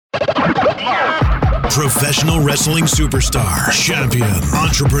Professional wrestling superstar, champion,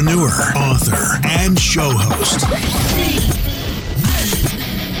 entrepreneur, author, and show host.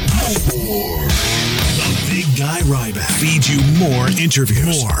 The Big Guy Ryback feeds you more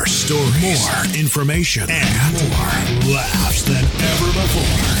interviews, more stories, more information, and more laughs than ever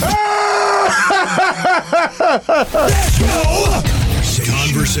before. Let's go!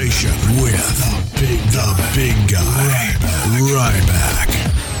 Conversation with the big Guy Ryback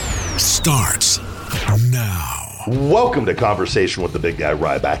starts now. Welcome to Conversation with the Big Guy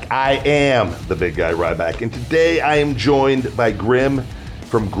Ryback. I am the Big Guy Ryback, and today I am joined by Grim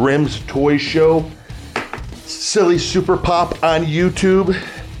from Grim's Toy Show, Silly Super Pop on YouTube.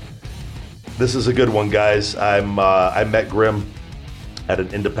 This is a good one, guys. I met Grim at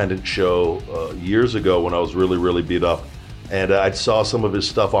an independent show years ago when I was really beat up, and I saw some of his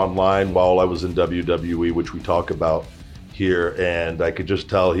stuff online while I was in WWE, which we talk about here, and I could just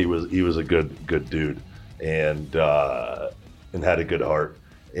tell he was a good dude, and had a good heart,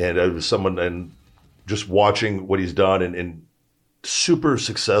 and it was someone, and just watching what he's done, and super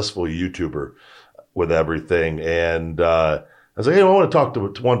successful YouTuber with everything, and I was like, hey, I want to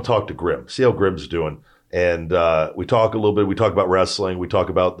talk to Grim, see how Grim's doing, and we talk a little bit. We talk about wrestling. We talk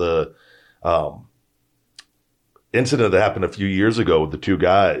about the incident that happened a few years ago with the two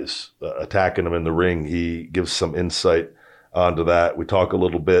guys attacking him in the ring. He gives some insight onto that. We talk a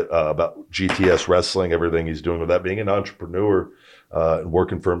little bit about GTS wrestling, everything he's doing with that, being an entrepreneur and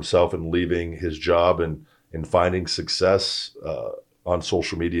working for himself and leaving his job and finding success on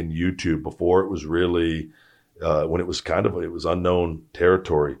social media and YouTube. Before it was really when it was it was unknown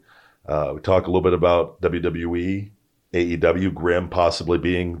territory. We talk a little bit about WWE, AEW, Grim possibly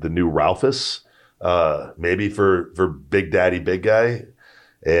being the new Ralphus, maybe for Big Daddy Big Guy,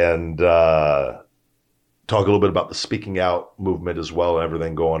 and talk a little bit about the speaking out movement as well and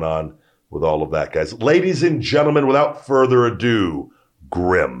everything going on with all of that, guys. Ladies and gentlemen, without further ado,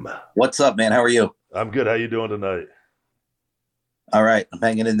 Grim. What's up, man? How are you? I'm good. How you doing tonight? All right. I'm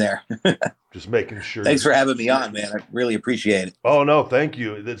hanging in there. Just making sure. Thanks for having me on, man. I really appreciate it. Oh, no, thank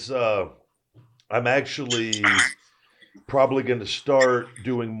you. It's I'm actually probably going to start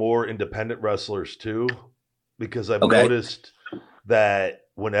doing more independent wrestlers too, because I've noticed that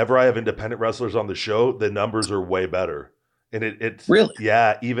whenever I have independent wrestlers on the show, the numbers are way better. And it's really,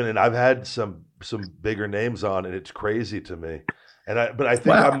 yeah, and I've had some bigger names on, and it's crazy to me. But I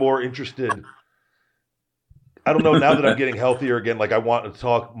think I'm more interested. I don't know, now that I'm getting healthier again, like I want to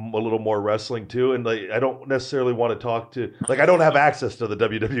talk a little more wrestling too. And like, I don't necessarily want to talk to, like, I don't have access to the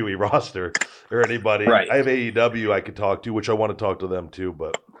WWE roster or anybody. Right. I have AEW I could talk to, which I want to talk to them too.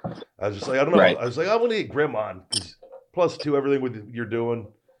 But I was just like, I don't know. Right. I was like, I want to get Grim on, because +2, everything with you're doing.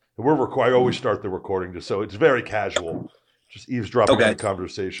 And we're recording. I always start the recording just so it's very casual, just eavesdropping on the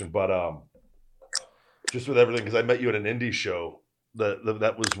conversation. But just with everything, because I met you at an indie show.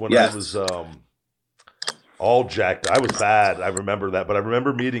 That was when I was all jacked. I was bad. I remember that, but I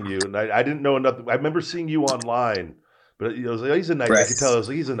remember meeting you, and I didn't know enough. I remember seeing you online, but I was like, oh, he's a nice. I could tell. I was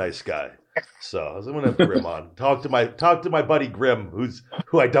like, he's a nice guy. So I was like, I'm gonna have Grim on. Talk to my buddy Grim,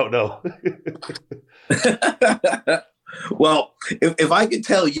 who I don't know. Well, if I could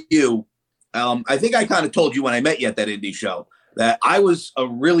tell you, I think I kind of told you when I met you at that indie show that I was a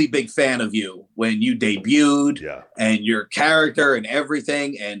really big fan of you when you debuted, and your character and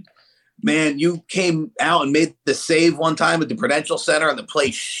everything. And man, you came out and made the save one time at the Prudential Center, and the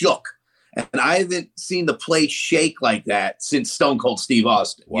place shook. And I haven't seen the place shake like that since Stone Cold Steve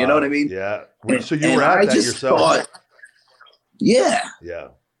Austin. Wow. You know what I mean? Yeah. So you were at that yourself? Yeah.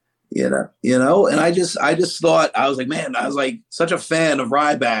 You know, and I just thought, I was like, man, I was like such a fan of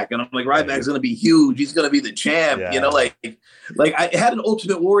Ryback, and I'm like, Ryback's going to be huge. He's going to be the champ, you know, like I had an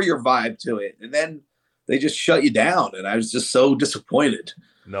Ultimate Warrior vibe to it, and then they just shut you down, and I was just so disappointed.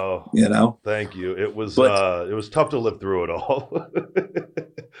 No, you know, thank you. It was tough to live through it all.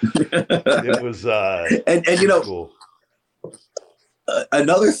 It was, and you know, cool.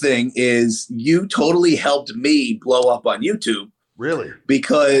 Another thing is you totally helped me blow up on YouTube. Really?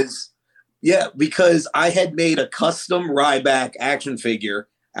 Because I had made a custom Ryback action figure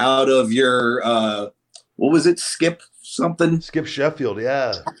out of your, what was it? Skip Sheffield.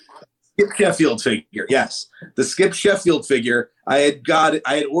 Yeah. Skip Sheffield figure. Yes. The Skip Sheffield figure. I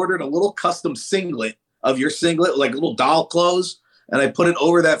had ordered a little custom singlet of your singlet, like little doll clothes. And I put it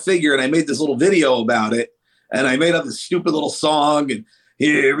over that figure, and I made this little video about it. And I made up this stupid little song, and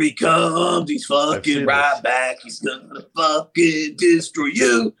here he comes, he's fucking Ryback, he's gonna fucking destroy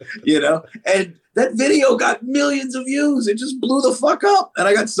you, you know? And that video got millions of views. It just blew the fuck up. And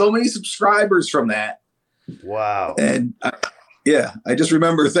I got so many subscribers from that. Wow. And Yeah, I just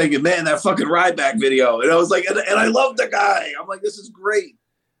remember thinking, man, that fucking Ryback video, and I was like, and I love the guy. I'm like, this is great.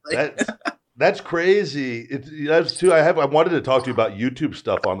 Like, That's crazy. That's too. I wanted to talk to you about YouTube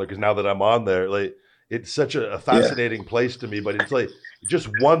stuff on there because now that I'm on there, like it's such a fascinating place to me. But it's like just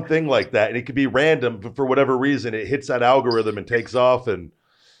one thing like that, and it could be random, but for whatever reason, it hits that algorithm and takes off, and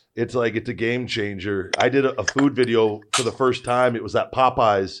it's like it's a game changer. I did a food video for the first time. It was at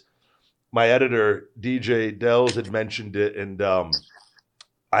Popeyes. My editor DJ Dells had mentioned it, and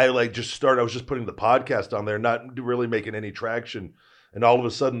I like just started. I was just putting the podcast on there, not really making any traction. And all of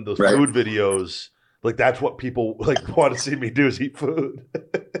a sudden, those food videos, like that's what people like want to see me do is eat food.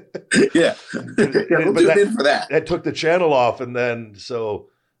 Yeah, we'll tune in for that. That took the channel off, and then so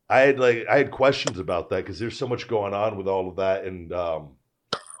I had questions about that because there's so much going on with all of that, and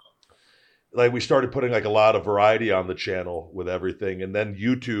like we started putting like a lot of variety on the channel with everything, and then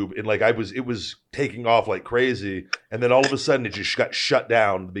YouTube, and like it was taking off like crazy, and then all of a sudden it just got shut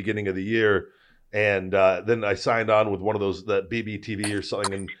down at the beginning of the year. And then I signed on with one of those, the BBTV or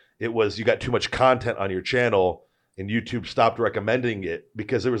something, and it was you got too much content on your channel, and YouTube stopped recommending it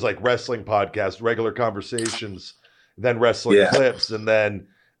because there was like wrestling podcasts, regular conversations, then wrestling clips, and then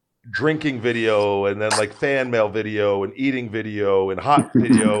drinking video, and then like fan mail video, and eating video, and hot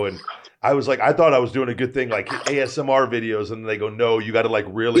video, and I was like, I thought I was doing a good thing, like ASMR videos, and they go, no, you got to like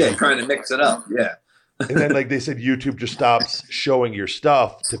really trying to mix it up, and then like they said, YouTube just stops showing your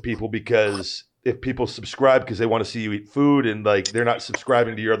stuff to people because if people subscribe because they want to see you eat food and like they're not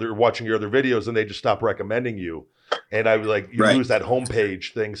subscribing to watching your other videos, and they just stop recommending you. And I was like, you lose that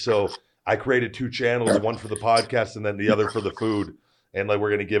homepage thing. So I created 2 channels, one for the podcast and then the other for the food. And like, we're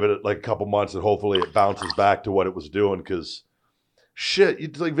going to give it like a couple months and hopefully it bounces back to what it was doing. Cause shit, you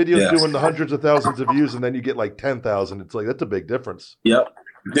like videos doing the hundreds of thousands of views and then you get like 10,000. It's like, that's a big difference. Yep.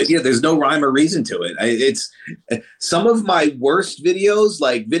 Yeah, there's no rhyme or reason to it. It's some of my worst videos,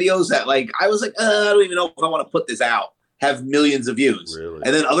 like videos that like I was like, I don't even know if I want to put this out, have millions of views. Really?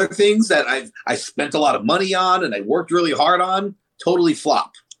 And then other things that I spent a lot of money on and I worked really hard on totally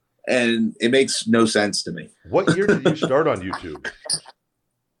flop. And it makes no sense to me. What year did you start on YouTube?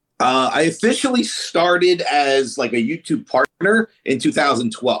 I officially started as like a YouTube partner in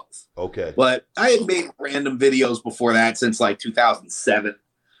 2012. Okay. But I had made random videos before that since like 2007.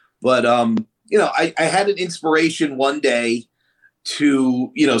 But, you know, I had an inspiration one day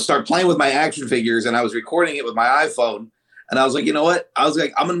to, you know, start playing with my action figures, and I was recording it with my iPhone. And I was like, you know what? I was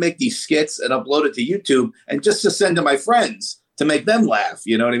like, I'm going to make these skits and upload it to YouTube and just to send to my friends to make them laugh.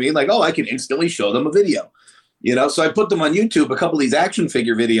 You know what I mean? Like, oh, I can instantly show them a video, you know? So I put them on YouTube, a couple of these action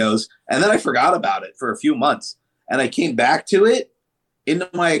figure videos, and then I forgot about it for a few months. And I came back to it into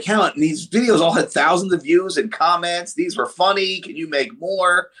my account, and these videos all had thousands of views and comments. These were funny. Can you make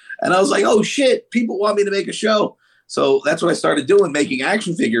more? And I was like, oh shit, people want me to make a show. So that's what I started doing, making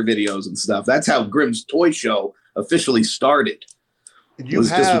action figure videos and stuff. That's how Grimm's Toy Show officially started. It was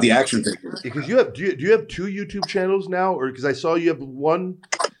just with the action figures. Because do you have 2 YouTube channels now? Or because I saw you have one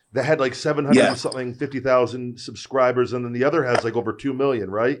that had like 700 something, 50,000 subscribers, and then the other has like over 2 million,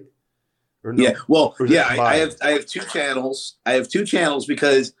 right? Or no? Yeah, well, yeah, I have 2 channels. I have 2 channels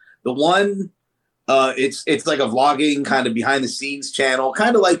because the one, it's like a vlogging kind of behind the scenes channel,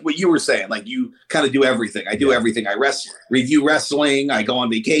 kind of like what you were saying. Like you kind of do everything. I do everything. I review wrestling. I go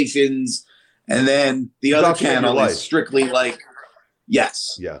on vacations, and then the other channel is strictly like,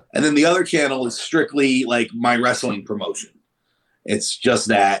 and then the other channel is strictly like my wrestling promotion. It's just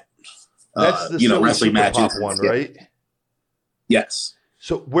that, that's the wrestling matches one, right? Yes.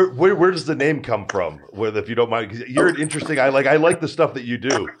 So where does the name come from? Where, if you don't mind, because you're interesting. I like the stuff that you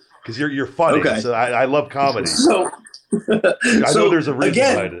do because you're funny. Okay. So I love comedy. So I know there's a reason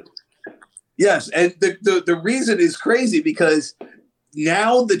behind it. Yes, and the reason is crazy because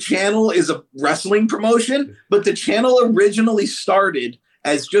now the channel is a wrestling promotion, but the channel originally started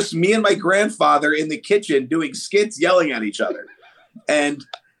as just me and my grandfather in the kitchen doing skits, yelling at each other, and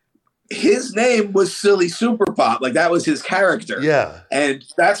his name was Silly Super Pop. Like that was his character. Yeah. And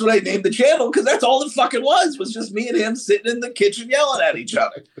that's what I named the channel because that's all it fucking was just me and him sitting in the kitchen yelling at each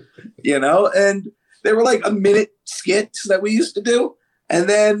other, you know? And they were like a minute skits that we used to do. And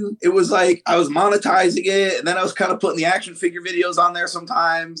then it was like, I was monetizing it. And then I was kind of putting the action figure videos on there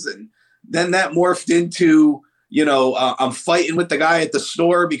sometimes. And then that morphed into, you know, I'm fighting with the guy at the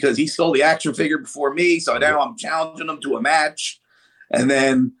store because he stole the action figure before me. So now I'm challenging him to a match. And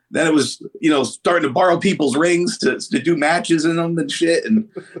then it was, you know, starting to borrow people's rings to do matches in them and shit. And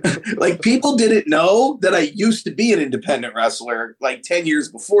like people didn't know that I used to be an independent wrestler like 10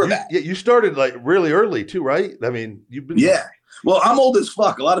 years before that. Yeah, you started like really early too, right? I mean, you've been. Yeah. Well, I'm old as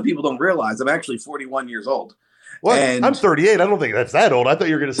fuck. A lot of people don't realize I'm actually 41 years old. Well, And I'm 38. I don't think that's that old. I thought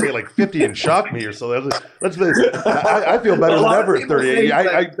you were going to say like 50 and shock me or something. I feel better than ever at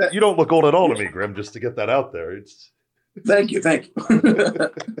 38. You don't look old at all to me, Grim, just to get that out there. Thank you.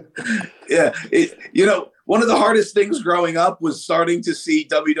 Yeah. One of the hardest things growing up was starting to see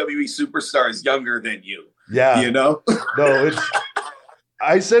WWE superstars younger than you. Yeah. No,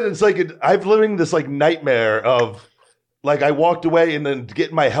 I said it's like I'm living this like nightmare of like I walked away and then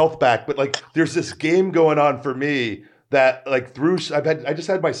getting my health back, but like there's this game going on for me that like I just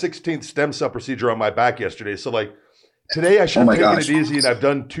had my 16th stem cell procedure on my back yesterday. So like today I should have taken it easy, and I've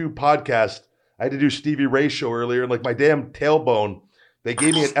done 2 podcasts. I had to do Stevie Ray show earlier, and like my damn tailbone, they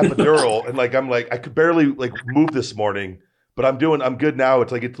gave me an epidural, and like I'm like I could barely like move this morning, but I'm good now.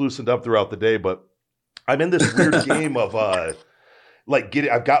 It's like it's loosened up throughout the day, but I'm in this weird game of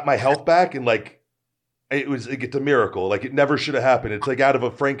I've got my health back, and like it's a miracle. Like it never should have happened. It's like out of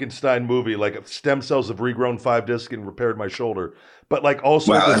a Frankenstein movie. Like stem cells have regrown 5 discs and repaired my shoulder. But like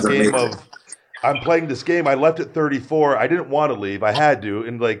also this game of I'm playing this game. I left at 34. I didn't want to leave. I had to,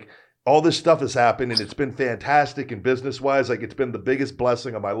 and like all this stuff has happened, and it's been fantastic. And business wise, like it's been the biggest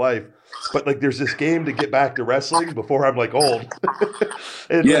blessing of my life. But like there's this game to get back to wrestling before I'm like old.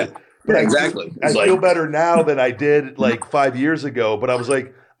 Exactly. I feel better now than I did like 5 years ago. But I was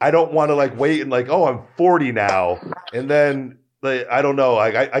like, I don't want to like wait and like, oh, I'm 40 now. And then like, I don't know.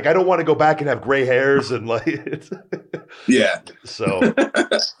 I don't want to go back and have gray hairs and like, yeah. So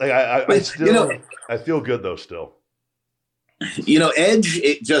like, I feel good though still. Edge,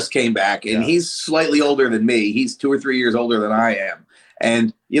 it just came back, and he's slightly older than me. He's 2 or 3 years older than I am.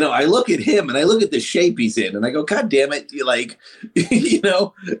 And, I look at him and I look at the shape he's in, and I go, God damn it. You like, you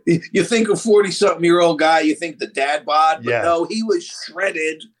think a 40-something-year-old guy, you think the dad bod, but no, he was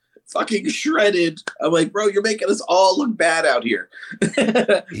shredded, fucking shredded. I'm like, bro, you're making us all look bad out here.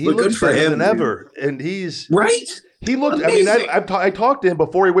 He looks better than ever. And he's right. He looked, amazing. I mean, I talked to him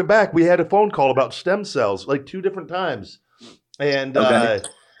before he went back. We had a phone call about stem cells, like 2 different times. And,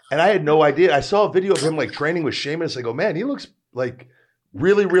 and I had no idea. I saw a video of him like training with Sheamus. I go, man, he looks like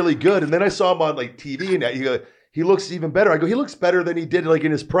really, really good. And then I saw him on like TV, and he looks even better. I go, he looks better than he did like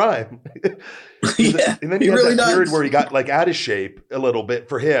in his prime. Yeah, and then he had really that period where he got like out of shape a little bit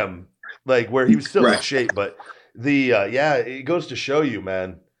for him, like where he was still in shape. But it goes to show you,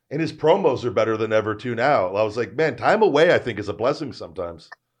 man. And his promos are better than ever too now. I was like, man, time away I think is a blessing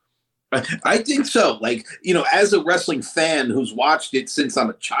sometimes. I think so. Like, as a wrestling fan who's watched it since I'm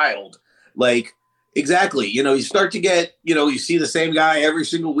a child, like, exactly. You start to get, you see the same guy every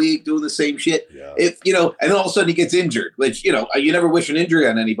single week doing the same shit. Yeah. And then all of a sudden he gets injured, which, you never wish an injury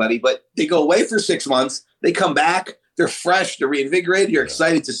on anybody, but they go away for 6 months. They come back. They're fresh. They're reinvigorated. You're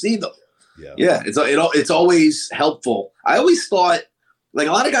excited to see them. Yeah. It's always helpful. I always thought, like,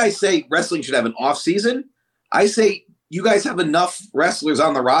 a lot of guys say wrestling should have an off season. I say you guys have enough wrestlers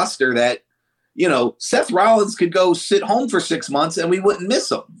on the roster that, Seth Rollins could go sit home for 6 months and we wouldn't miss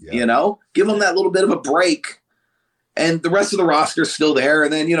him, give him that little bit of a break, and the rest of the roster is still there.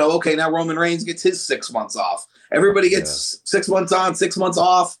 And then, okay, now Roman Reigns gets his 6 months off. Everybody gets 6 months on, 6 months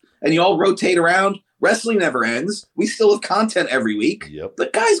off, and you all rotate around. Wrestling never ends. We still have content every week. Yep. The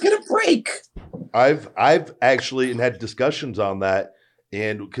guys get a break. I've actually had discussions on that.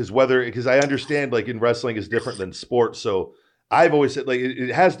 And because I understand like in wrestling is different than sports. So I've always said like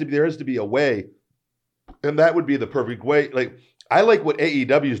there has to be a way, and that would be the perfect way. Like I like what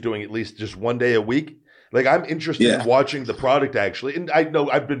AEW is doing, at least just 1 day a week. Like I'm interested in watching the product actually. And I know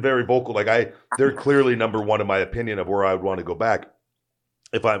I've been very vocal. Like they're clearly number one in my opinion of where I would want to go back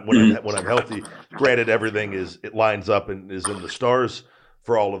if when I'm healthy. Granted, everything it lines up and is in the stars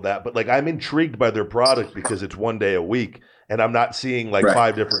for all of that. But like I'm intrigued by their product because it's 1 day a week. And I'm not seeing like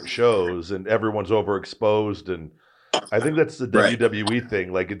 5 different shows and everyone's overexposed. And I think that's the WWE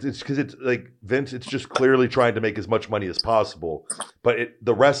thing. Like it's because it's like Vince, it's just clearly trying to make as much money as possible. But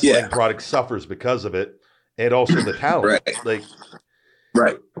the wrestling product suffers because of it. And also the talent.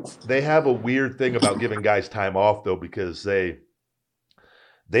 They have a weird thing about giving guys time off though, because they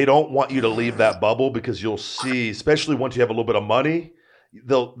don't want you to leave that bubble, because you'll see, especially once you have a little bit of money,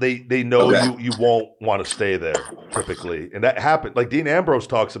 they know you won't want to stay there typically. And that happened. Like Dean Ambrose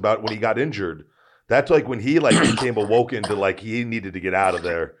talks about when he got injured. That's like when he like became awoken to like he needed to get out of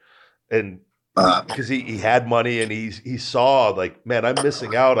there. And because he had money and he saw like, man, I'm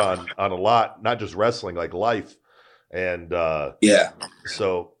missing out on a lot, not just wrestling, like life. And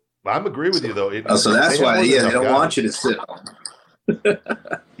so I'm agree with you though. So that's why they don't want you to sit home.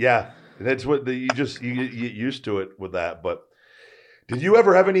 Yeah. And that's what you get used to it with that. But did you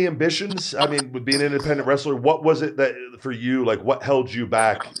ever have any ambitions? I mean, with being an independent wrestler, what was it that for you, like what held you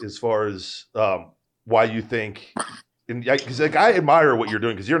back as far as why you think, and because like I admire what you're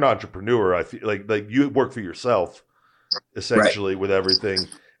doing because you're an entrepreneur. I feel like you work for yourself essentially with everything.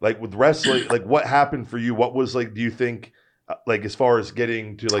 Like with wrestling, like what happened for you? What was like? Do you think like as far as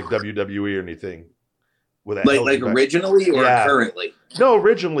getting to like WWE or anything? With that like originally or currently? No,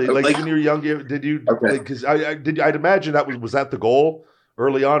 originally. Like when you were young, did you? Because I'd imagine that was that the goal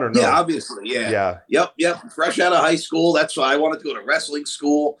early on or no? Yeah, obviously. Yeah. Yep. Fresh out of high school. That's why I wanted to go to wrestling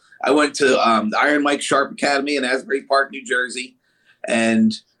school. I went to the Iron Mike Sharp Academy in Asbury Park, New Jersey.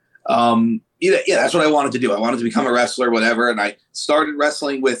 And that's what I wanted to do. I wanted to become a wrestler, whatever. And I started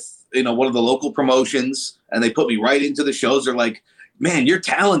wrestling with, one of the local promotions, and they put me right into the shows. They're like, man, you're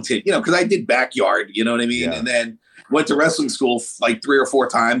talented, because I did backyard, you know what I mean? Yeah. And then went to wrestling school like 3 or 4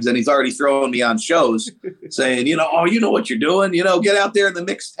 times, and he's already throwing me on shows saying, you know what you're doing, get out there in the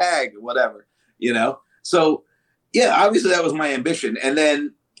mixed tag or whatever, So, yeah, obviously that was my ambition. And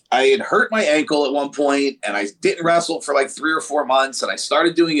then I had hurt my ankle at one point, and I didn't wrestle for like 3 or 4 months, and I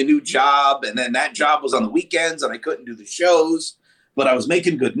started doing a new job, and then that job was on the weekends, and I couldn't do the shows, but I was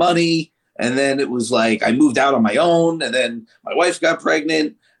making good money. And then it was like I moved out on my own, and then my wife got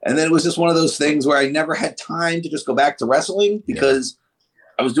pregnant. And then it was just one of those things where I never had time to just go back to wrestling because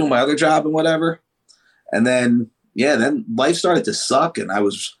I was doing my other job and whatever. And then, then life started to suck, and I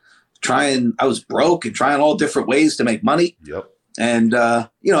was broke and trying all different ways to make money. Yep. And, like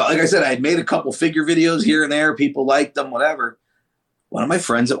I said, I had made a couple figure videos here and there. People liked them, whatever. One of my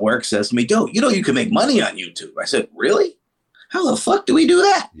friends at work says to me, you can make money on YouTube. I said, really? How the fuck do we do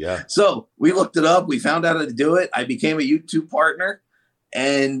that? Yeah. So we looked it up. We found out how to do it. I became a YouTube partner.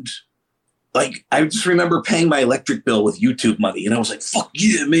 And like, I just remember paying my electric bill with YouTube money. And I was like, fuck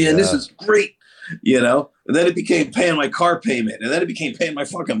yeah, man, this is great. And then it became paying my car payment. And then it became paying my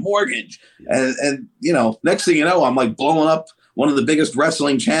fucking mortgage. And next thing you know, I'm like blowing up one of the biggest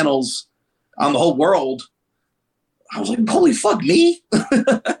wrestling channels on the whole world. I was like, holy fuck, me?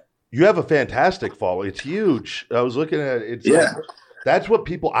 You have a fantastic following. It's huge. I was looking at it. That's what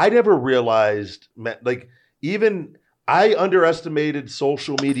I never realized meant, like, even I underestimated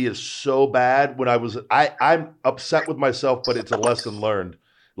social media so bad when I'm upset with myself, but it's a lesson learned.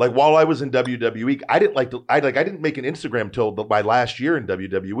 Like while I was in WWE, I didn't make an Instagram till my last year in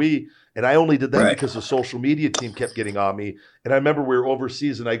WWE. And I only did that because the social media team kept getting on me. And I remember we were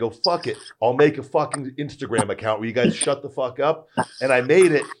overseas and I go, fuck it. I'll make a fucking Instagram account where you guys shut the fuck up. And I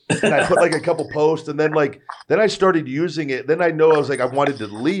made it and I put like a couple posts and then I started using it. Then I was like, I wanted to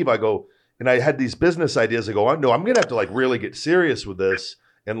leave. And I had these business ideas. I go, no, I'm going to have to like really get serious with this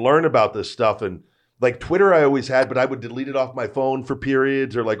and learn about this stuff. And like Twitter I always had, but I would delete it off my phone for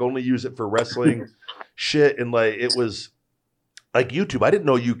periods or like only use it for wrestling shit. And like, it was like YouTube. I didn't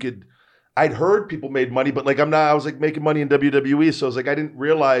know you could, I'd heard people made money, but like I was like making money in WWE. So I was like, I didn't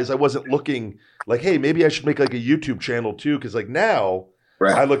realize I wasn't looking like, hey, maybe I should make like a YouTube channel too. Cause like now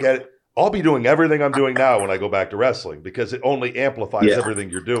I look at it, I'll be doing everything I'm doing now when I go back to wrestling because it only amplifies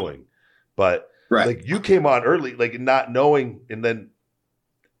everything you're doing. But like you came on early, like not knowing, and then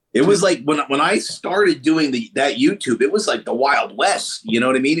it was like when I started doing that YouTube, it was like the Wild West. You know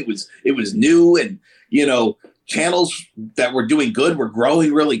what I mean? It was new, and channels that were doing good were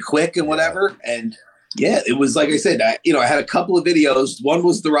growing really quick and whatever. And it was like I said, I had a couple of videos. One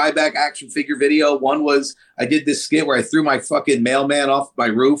was the Ryback action figure video. One was I did this skit where I threw my fucking mailman off my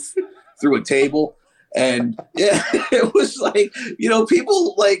roof through a table. And it was like,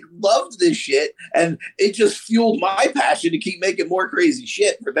 people like loved this shit, and it just fueled my passion to keep making more crazy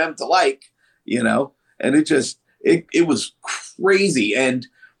shit for them to like, and it was crazy. And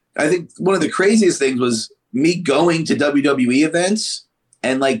I think one of the craziest things was me going to WWE events,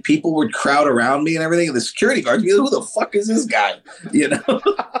 and like people would crowd around me and everything. And the security guards would be like, who the fuck is this guy?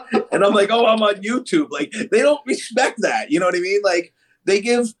 And I'm like, oh, I'm on YouTube. Like they don't respect that. You know what I mean? Like, they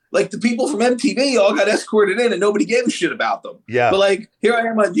give, like, the people from MTV all got escorted in and nobody gave a shit about them. Yeah. But, like, here I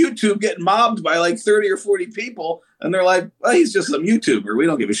am on YouTube getting mobbed by, like, 30 or 40 people. And they're like, well, he's just some YouTuber. We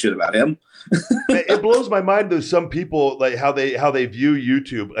don't give a shit about him. It blows my mind, though, some people, like, how they view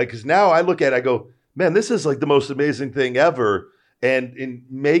YouTube. Like, because now I look at it, I go, man, this is, like, the most amazing thing ever. And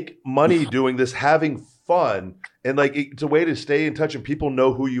make money doing this, having fun. And, like, it's a way to stay in touch and people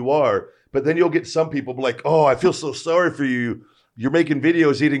know who you are. But then you'll get some people like, oh, I feel so sorry for you. You're making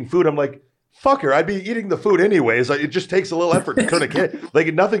videos eating food. I'm like, fucker, I'd be eating the food anyways. Like, it just takes a little effort to turn a kid.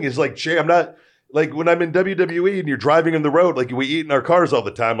 Like, nothing is like, I'm not like when I'm in WWE and you're driving in the road, like we eat in our cars all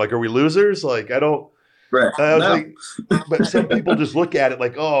the time. Like, are we losers? Like, I don't. Right. Like, but some people just look at it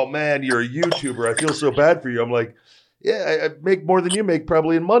like, oh man, you're a YouTuber. I feel so bad for you. I'm like, yeah, I make more than you make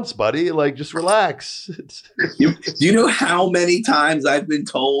probably in months, buddy. Like, just relax. Do you know how many times I've been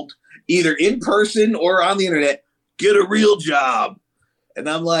told, either in person or on the internet. Get a real job. And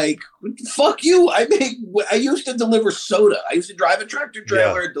I'm like, fuck you. I used to deliver soda. I used to drive a tractor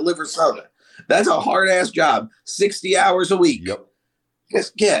trailer and deliver soda. That's a hard ass job. 60 hours a week. Yep.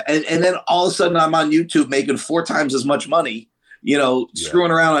 Yeah. And then all of a sudden I'm on YouTube making 4 times as much money,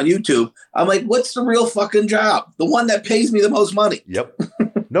 screwing around on YouTube. I'm like, what's the real fucking job? The one that pays me the most money. Yep.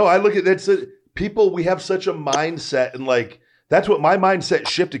 No, I look at that. People, we have such a mindset, and like, that's what my mindset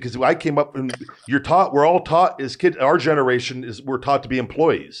shifted, because I came up and we're all taught as kids, our generation we're taught to be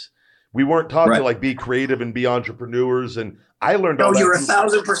employees. We weren't taught to like be creative and be entrepreneurs. And I learned all that. You're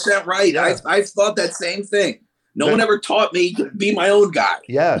 1,000% right. Yeah. I've thought that same thing. No one ever taught me to be my own guy.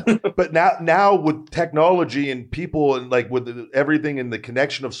 Yeah. But now with technology and people, and like with everything and the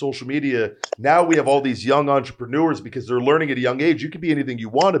connection of social media, now we have all these young entrepreneurs because they're learning at a young age. You can be anything you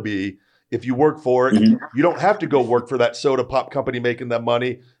want to be if you work for it. Mm-hmm. You don't have to go work for that soda pop company making that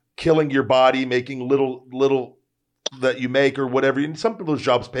money, killing your body, making little that you make or whatever. And some of those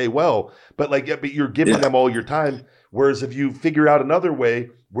jobs pay well, but you're giving them all your time. Whereas if you figure out another way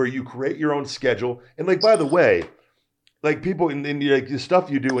where you create your own schedule, and like, by the way, like people in like the stuff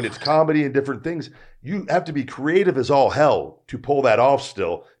you do, and it's comedy and different things, you have to be creative as all hell to pull that off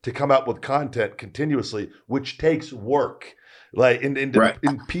still, to come out with content continuously, which takes work. Like,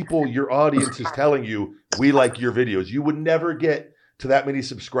 and people, your audience is telling you, we like your videos. You would never get to that many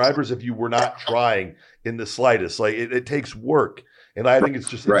subscribers if you were not trying in the slightest. Like, it takes work. And I think it's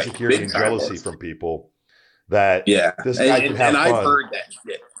just insecurity and jealousy from people that this guy can have fun. I've heard that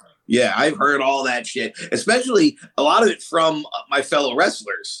shit. Yeah, I've heard all that shit, especially a lot of it from my fellow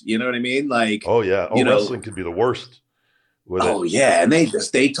wrestlers. You know what I mean? Like, wrestling could be the worst. Yeah, and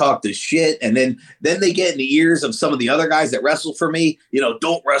they talk the shit, and then they get in the ears of some of the other guys that wrestle for me.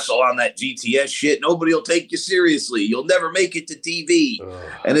 Don't wrestle on that GTS shit. Nobody will take you seriously. You'll never make it to TV.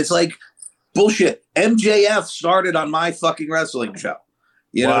 And it's like bullshit. MJF started on my fucking wrestling show.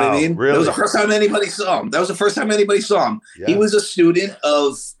 You know what I mean? Really? That was the first time anybody saw him. Yeah. He was a student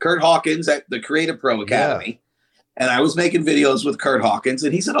of Kurt Hawkins at the Creative Pro Academy. Yeah. And I was making videos with Kurt Hawkins,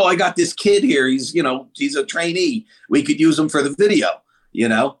 and he said, I got this kid here. He's a trainee. We could use him for the video,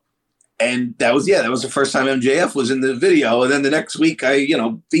 And that was the first time MJF was in the video. And then the next week I,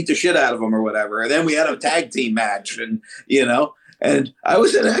 beat the shit out of him or whatever. And then we had a tag team match, and I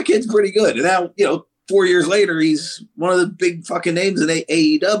was saying, that kid's pretty good. And now, 4 years later, he's one of the big fucking names in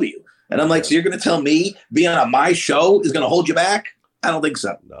AEW. And I'm like, so you're going to tell me being on my show is going to hold you back? I don't think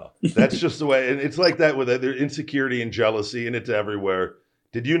so. No, that's just the way. And it's like that with their insecurity and jealousy, and it's everywhere.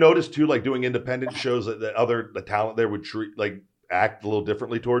 Did you notice too, like doing independent shows, that the talent there would act a little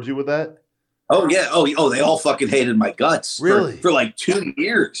differently towards you with that? Oh yeah. Oh, they all fucking hated my guts. Really? For like 2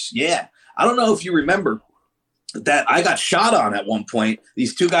 years. Yeah. I don't know if you remember that I got shot on at one point.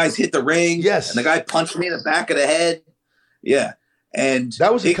 These 2 guys hit the ring. Yes. And the guy punched me in the back of the head. Yeah. And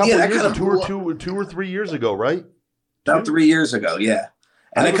that was a couple of years, two or 3 years ago, right? About 3 years ago, yeah.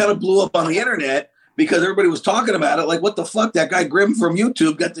 And it kind of blew up on the internet because everybody was talking about it. Like, what the fuck? That guy Grim from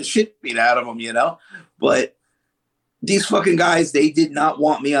YouTube got the shit beat out of him, But these fucking guys, they did not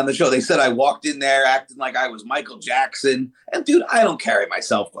want me on the show. They said I walked in there acting like I was Michael Jackson. And dude, I don't carry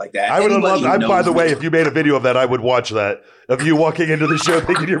myself like that. I would have loved. By the way, if you made a video of that, I would watch that. Of you walking into the show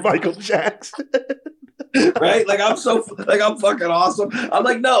thinking you're Michael Jackson. Right? Like I'm fucking awesome. I'm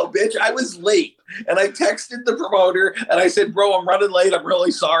like, no, bitch, I was late. And I texted the promoter and I said, bro, I'm running late. I'm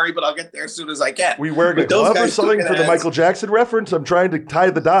really sorry, but I'll get there as soon as I can. We wearing a glove or something for the Michael Jackson reference? I'm trying to tie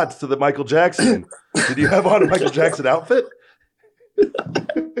the dots to the Michael Jackson. Did you have on a Michael Jackson outfit?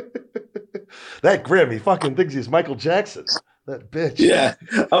 That Grim, he fucking thinks he's Michael Jackson. That bitch. Yeah.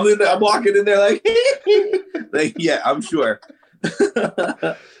 I'm walking in there like yeah, I'm sure.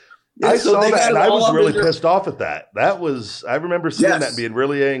 I saw that and I was really pissed off at that. I remember seeing that and being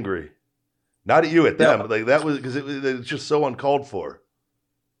really angry. Not at you, at them. Like that was because it's just so uncalled for.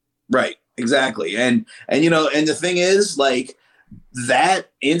 Right. Exactly. And the thing is, like,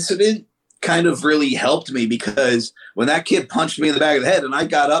 that incident kind of really helped me because when that kid punched me in the back of the head and I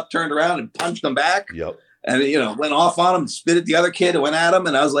got up, turned around and punched him back. Yep. And, went off on him, spit at the otother kid and went at him.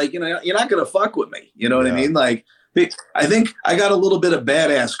 And I was like, you're not going to fuck with me. You know what I mean? Like, I think I got a little bit of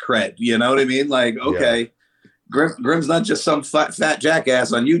badass cred. You know what I mean? Like, okay, Grim's not just some fat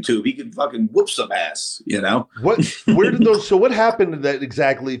jackass on YouTube. He can fucking whoop some ass, What happened to that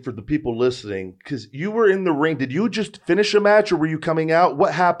exactly for the people listening? Because you were in the ring. Did you just finish a match or were you coming out?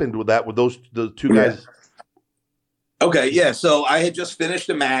 What happened with that, with the 2 guys? Okay. Yeah. So I had just finished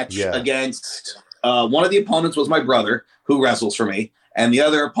a match against, one of the opponents was my brother who wrestles for me. And the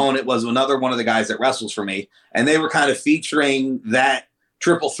other opponent was another one of the guys that wrestles for me. And they were kind of featuring that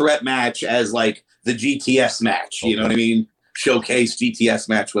triple threat match as like the GTS match. You know what I mean? Showcase GTS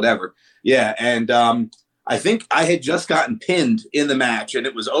match, whatever. Yeah, and I think I had just gotten pinned in the match, and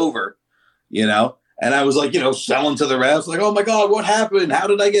it was over. You know, and I was like, selling to the refs, like, oh my God, what happened? How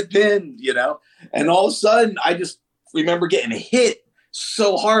did I get pinned? And all of a sudden, I just remember getting hit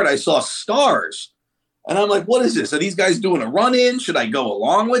so hard, I saw stars. And I'm like, what is this? Are these guys doing a run-in? Should I go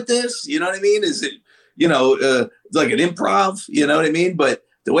along with this? You know what I mean? Is it, like an improv? You know what I mean? But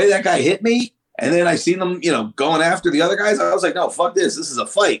the way that guy hit me, and then I seen them, going after the other guys, I was like, no, fuck this. This is a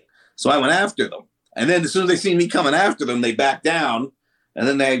fight. So I went after them. And then as soon as they seen me coming after them, they backed down. And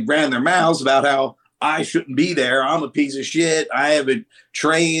then they ran their mouths about how I shouldn't be there. I'm a piece of shit. I haven't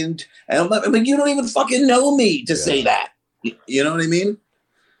trained. And I'm like, you don't even fucking know me to say that. You know what I mean?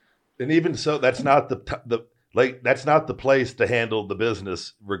 And even so, that's not that's not the place to handle the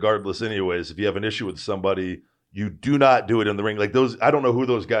business, regardless. Anyways, if you have an issue with somebody, you do not do it in the ring. Like those, I don't know who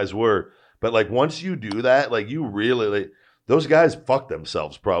those guys were, but like once you do that, like you really, those guys fuck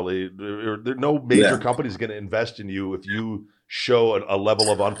themselves probably. No major company is going to invest in you if you show a level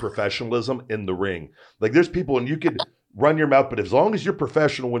of unprofessionalism in the ring. Like there's people, and you could run your mouth, but as long as you're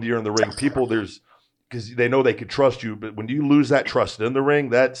professional when you're in the ring, people because they know they could trust you. But when you lose that trust in the ring,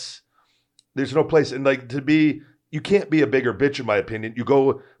 there's no place. And like you can't be a bigger bitch, in my opinion. You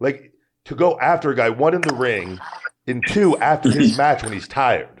go to go after a guy, one in the ring, and two after his match when he's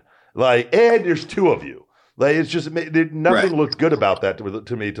tired. And there's two of you. It's just nothing looked good about that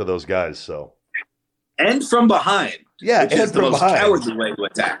to me, to those guys. So, and from behind, which is the most cowardly way to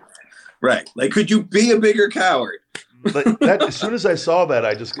attack. Right? Like, could you be a bigger coward? As soon as I saw that,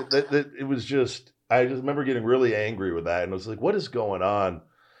 I just remember getting really angry with that, and I was like, "What is going on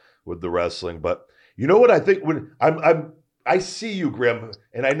with the wrestling?" But you know what I think when I see you, Grim,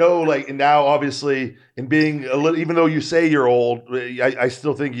 and I know and now obviously in being a little, even though you say you're old, I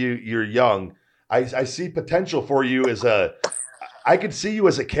still think you're young. I see potential for you I could see you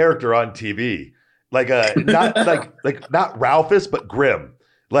as a character on TV, not Ralphus, but Grim.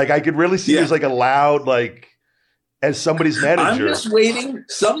 I could really see you as a loud, as somebody's manager. I'm just waiting.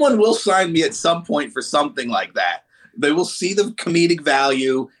 Someone will sign me at some point for something like that. They will see the comedic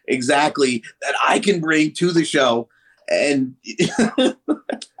value exactly that I can bring to the show. And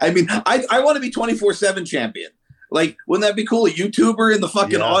I mean, I want to be 24/7 champion. Wouldn't that be cool? A YouTuber in the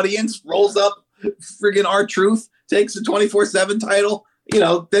fucking audience rolls up, friggin' R-Truth, takes the 24/7 title,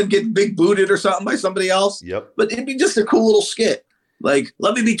 then get big booted or something by somebody else. Yep. But it'd be just a cool little skit.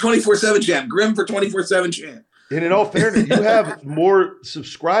 Let me be 24/7 champ, Grim for 24/7 champ. And in all fairness, you have more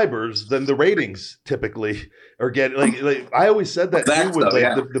subscribers than the ratings typically are getting. I always said that too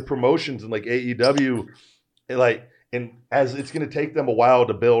with the promotions and AEW, and as it's going to take them a while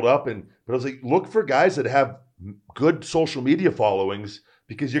to build up. But I was look for guys that have good social media followings,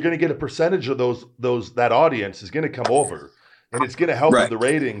 because you're going to get a percentage of that audience is going to come over, and it's going to help with the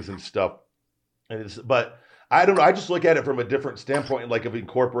ratings and stuff. But I don't know. I just look at it from a different standpoint, of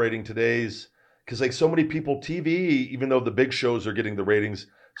incorporating today's, because so many people, TV, even though the big shows are getting the ratings,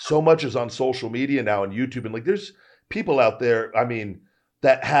 so much is on social media now and YouTube. And there's people out there, I mean,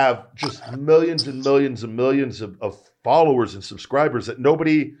 that have just millions and millions and millions of followers and subscribers that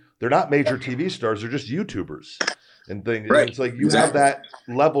they're not major TV stars. They're just YouTubers and things. Right. It's you have that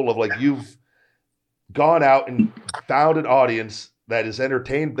level of you've gone out and found an audience that is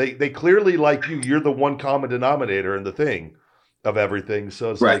entertained. They clearly like you. You're the one common denominator in the thing of everything.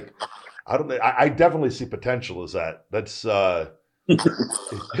 So it's I don't know. I definitely see potential as that. That's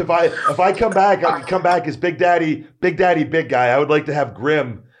if I come back, I can come back as Big Daddy, Big Guy. I would like to have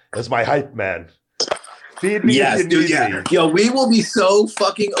Grim as my hype man. Feed me if you need me. Yo, we will be so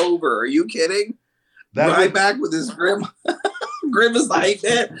fucking over. Are you kidding? Back with this Grim. Grim is the hype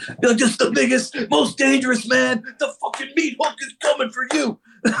man. You're just the biggest, most dangerous man. The fucking meat hook is coming for you.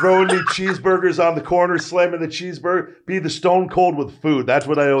 Throwing me cheeseburgers on the corner, slamming the cheeseburger. Be the Stone Cold with food. That's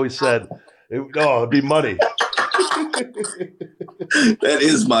what I always said. It'd be money. That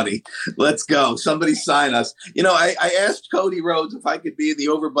is money. Let's go. Somebody sign us. I asked Cody Rhodes if I could be in the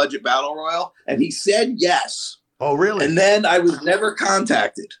Over Budget Battle Royal, and he said yes. Oh, really? And then I was never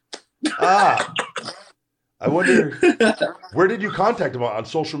contacted. I wonder, where did you contact him on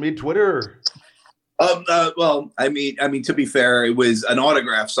social media, Twitter? Well, I mean, to be fair, it was an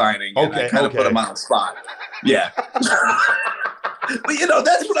autograph signing, and I kind of put him on the spot. Yeah. But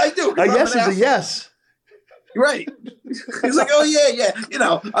that's what I do. A yes is a yes. Right. He's like, oh yeah.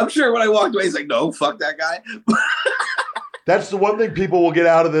 I'm sure when I walked away, he's like, no, fuck that guy. That's the one thing people will get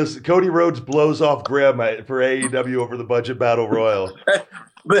out of this. Cody Rhodes blows off Grim for AEW Over the Budget Battle Royal.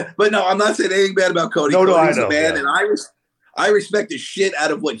 But no, I'm not saying anything bad about Cody. No, Cody's I know. a man, and I respect the shit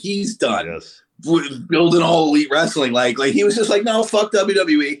out of what he's done. Yes. With building All Elite Wrestling. Like he was just like, no, fuck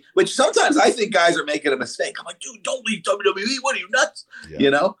WWE. Which sometimes I think guys are making a mistake. I'm like, dude, don't leave WWE. What are you, nuts? Yeah.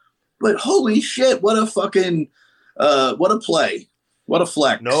 You know? But holy shit, what a fucking, what a play. What a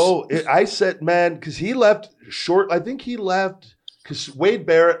flex. No, I said, man, because he left short. I think he left because Wade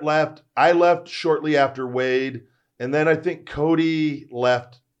Barrett left. I left shortly after Wade. And then I think Cody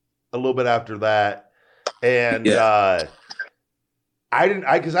left a little bit after that. And I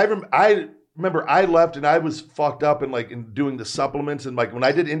remember I left and I was fucked up and like in doing the supplements. And like when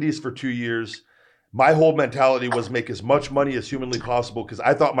I did indies for 2 years, my whole mentality was make as much money as humanly possible because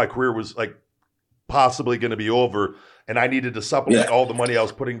I thought my career was like possibly going to be over. And I needed to supplement all the money I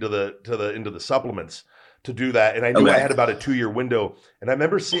was putting into the supplements to do that. And I knew I had about a 2-year window. And I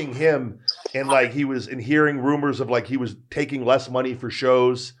remember seeing him and like he was and hearing rumors of like he was taking less money for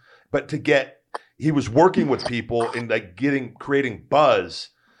shows, but he was working with people and like creating buzz.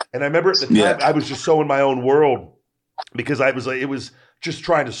 And I remember at the time I was just so in my own world because I was like, it was just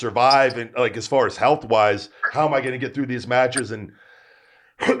trying to survive. And like, as far as health wise, how am I going to get through these matches? And,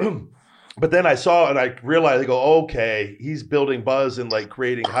 but then I saw and I realized, I go, okay, he's building buzz and like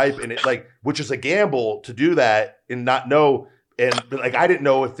creating hype and it like, which is a gamble to do that and not know. And like, I didn't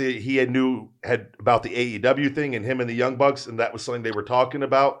know if he had about the AEW thing and him and the Young Bucks. And that was something they were talking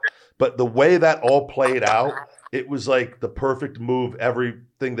about. But the way that all played out, it was like the perfect move,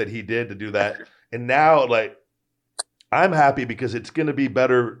 everything that he did to do that. And now like, I'm happy because it's going to be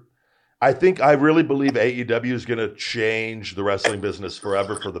better. I really believe AEW is going to change the wrestling business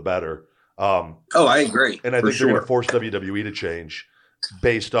forever for the better. I agree. And I think they're going to force WWE to change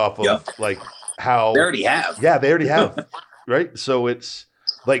based off of like how they already have. Yeah, they already have. Right. So it's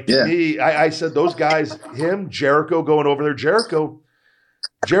like to me, I said those guys, Jericho going over there, Jericho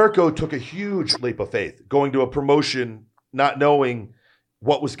took a huge leap of faith going to a promotion, not knowing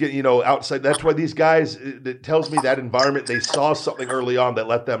what was getting, outside. That's why these guys, it tells me that environment, they saw something early on that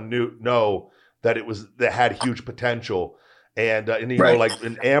let them know that that had huge potential. And like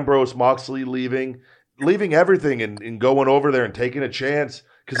in Ambrose, Moxley leaving everything and going over there and taking a chance.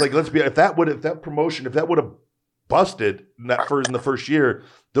 Cause like, if that would have busted in the first year,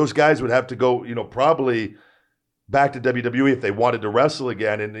 those guys would have to go, probably back to WWE if they wanted to wrestle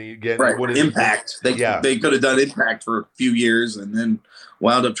again. And again, Impact. They could have done Impact for a few years and then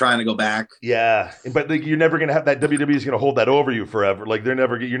wound up trying to go back. Yeah. But like, you're never going to have that. WWE is going to hold that over you forever. Like you're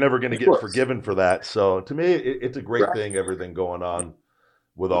never going to get forgiven for that. So to me, it's a great thing, everything going on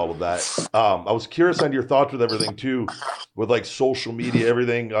with all of that. I was curious on your thoughts with everything too, with like social media,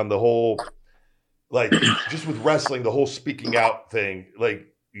 everything on the whole, like just with wrestling, the whole speaking out thing, like,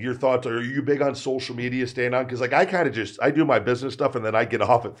 your thoughts, are you big on social media staying on? Because like I kind of I do my business stuff and then I get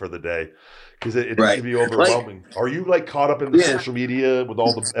off it for the day because it can be overwhelming. Are you like caught up in the social media with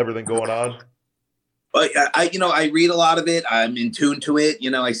all everything going on? I read a lot of it. I'm in tune to it.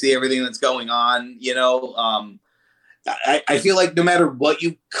 I see everything that's going on. I feel like no matter what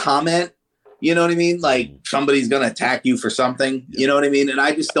you comment, you know what I mean? Like somebody's going to attack you for something, you know what I mean? And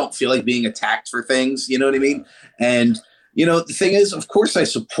I just don't feel like being attacked for things, you know what I mean? And the thing is, of course, I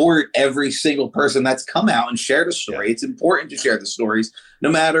support every single person that's come out and shared a story. Yeah. It's important to share the stories,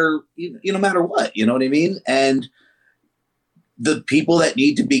 no matter what. You know what I mean? And the people that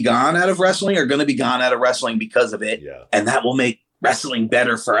need to be gone out of wrestling are going to be gone out of wrestling because of it, and that will make wrestling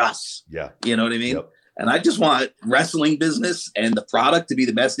better for us. Yeah, you know what I mean? Yep. And I just want wrestling business and the product to be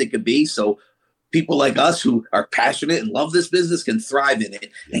the best it could be, so people like us who are passionate and love this business can thrive in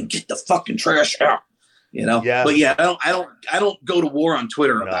it and get the fucking trash out. But I don't go to war on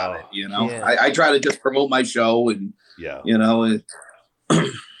Twitter about it. I try to just promote my show and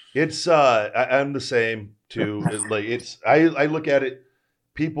it's I'm the same too. I look at it,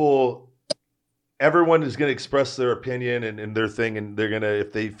 everyone is going to express their opinion and their thing, and they're going to,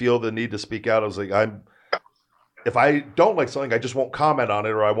 if they feel the need to speak out, I was like, if I don't like something, I just won't comment on it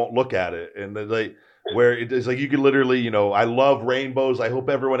or I won't look at it. And where it's like you could literally, I love rainbows. I hope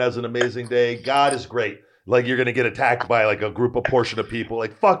everyone has an amazing day. God is great. Like you're going to get attacked by like a portion of people.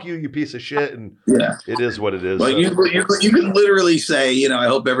 Like fuck you, you piece of shit. And it is what it is. Well, you can literally say, I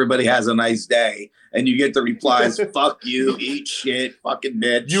hope everybody has a nice day, and you get the replies, "Fuck you, eat shit, fucking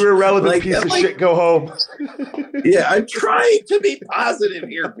bitch. You irrelevant piece of shit. Go home." Yeah, I'm trying to be positive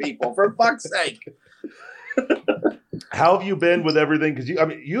here, people. For fuck's sake. How have you been with everything? Because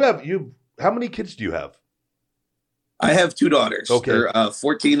how many kids do you have? I have 2 daughters. Okay. They're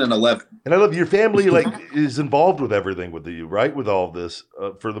 14 and 11. And I love your family is involved with everything with you, right? With all of this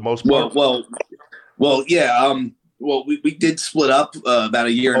for the most part. Well, yeah. We did split up about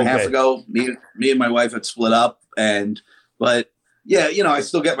a year and a half ago. Me and my wife had split up, and But yeah, I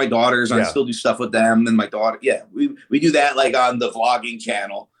still get my daughters. I still do stuff with them and my daughter. Yeah, we do that like on the vlogging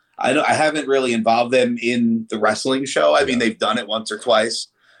channel. I haven't really involved them in the wrestling show. I mean, they've done it once or twice,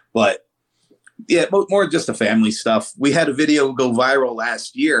 but yeah, more just the family stuff. We had a video go viral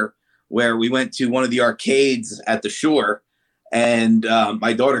last year where we went to one of the arcades at the shore, and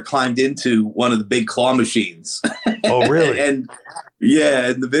my daughter climbed into one of the big claw machines. Oh, really? And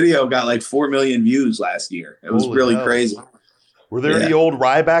the video got like 4 million views last year. It was really crazy. Were there any old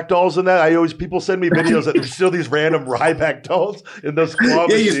Ryback dolls in that? People send me videos that there's still these random Ryback dolls in those claw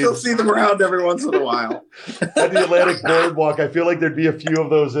machines. You still see them around every once in a while. At the Atlantic Boardwalk, I feel like there'd be a few of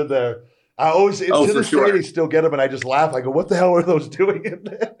those in there. I always, to this day, they still get them, and I just laugh. I go, what the hell are those doing in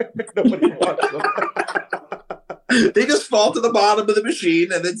there? Nobody wants them. They just fall to the bottom of the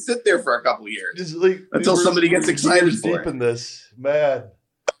machine and then sit there for a couple of years until somebody gets excited for deep in this. Man.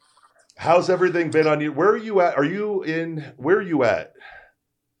 How's everything been on you? Where are you at? Where are you at?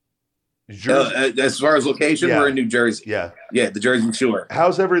 As far as location, we're in New Jersey. Yeah, the Jersey Shore.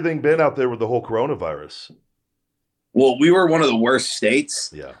 How's everything been out there with the whole coronavirus? Well, we were one of the worst states.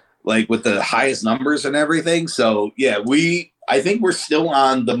 Yeah. Like with the highest numbers and everything. So yeah, I think we're still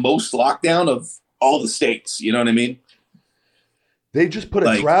on the most lockdown of all the states. You know what I mean? They just put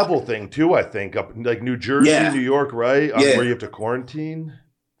a travel thing too, I think, up like New Jersey, New York, right? Where you have to quarantine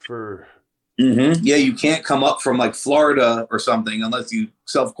for. Mm-hmm. Yeah, you can't come up from like Florida or something unless you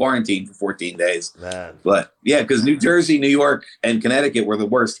self-quarantine for 14 days. Man. But yeah, because New Jersey, New York, and Connecticut were the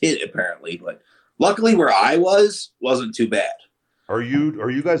worst hit apparently. But luckily where I wasn't too bad. Are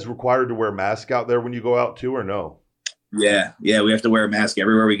you guys required to wear a mask out there when you go out too, or no? Yeah, we have to wear a mask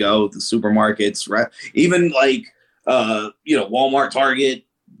everywhere we go. The supermarkets, right? Even like Walmart, Target,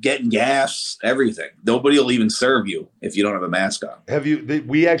 getting gas, everything. Nobody will even serve you if you don't have a mask on.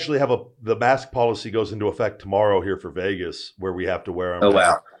 We actually have the mask policy goes into effect tomorrow here for Vegas, where we have to wear them. Oh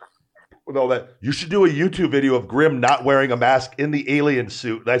wow. With all that, you should do a YouTube video of Grim not wearing a mask in the alien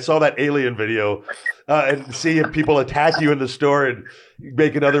suit. And I saw that alien video, and see if people attack you in the store and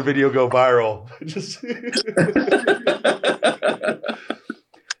make another video go viral.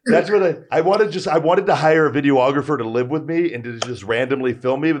 That's what I wanted to hire a videographer to live with me and to just randomly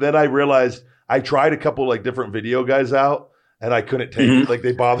film me. But then I realized I tried a couple like different video guys out, and I couldn't take it. Like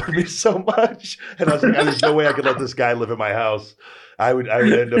they bothered me so much, and I was like, there's no way I could let this guy live in my house. I would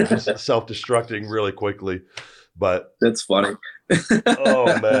end up just self-destructing really quickly. But that's funny.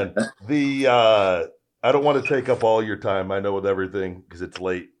 Oh man, I don't want to take up all your time. I know with everything because it's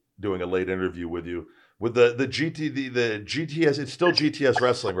late doing a late interview with you. With the GTS, it's still GTS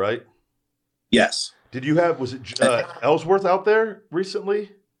Wrestling, right? Yes. Was it Ellsworth out there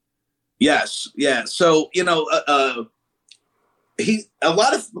recently? Yes. Yeah. So, a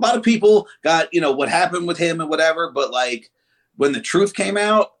lot of people got, what happened with him and whatever, but like when the truth came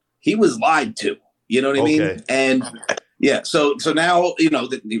out, he was lied to, you know what I mean? And yeah, so now, he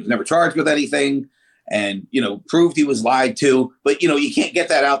was never charged with anything. And, proved he was lied to. But, you can't get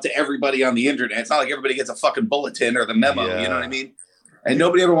that out to everybody on the internet. It's not like everybody gets a fucking bulletin or the memo, you know what I mean? And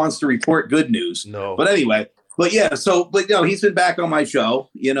nobody ever wants to report good news. No. But anyway, he's been back on my show,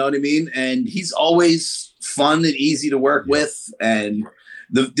 you know what I mean? And he's always fun and easy to work with. And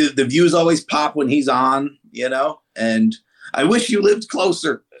the views always pop when he's on, And I wish you lived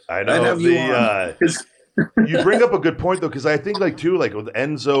closer. I know. I'd have you on. You bring up a good point though, because I think like with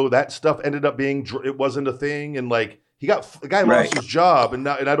Enzo, that stuff ended up being it wasn't a thing, and like the guy lost his job, and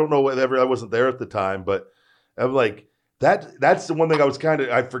I don't know whether I wasn't there at the time, but I'm like that's the one thing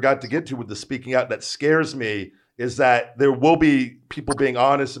I forgot to get to with the speaking out that scares me is that there will be people being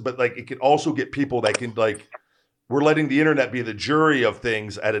honest, but like it can also get people that can like we're letting the internet be the jury of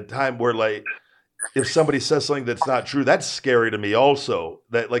things at a time where like. If somebody says something that's not true, that's scary to me also.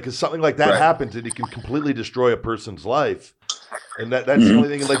 That like if something like that happens and it can completely destroy a person's life. And that's the only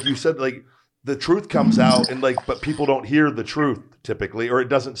thing, like you said, like the truth comes out and like, but people don't hear the truth typically, or it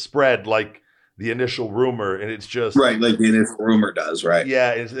doesn't spread like the initial rumor. And it's just right. Like the initial rumor does. Right.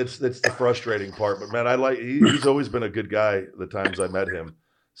 Yeah. It's the frustrating part, but man, he's always been a good guy the times I met him.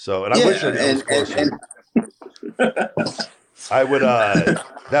 So, and I wish I was closer. I would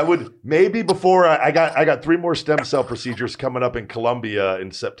that would maybe before I got 3 more stem cell procedures coming up in Colombia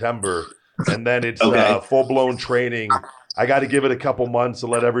in September, and then it's full blown training. I got to give it a couple months to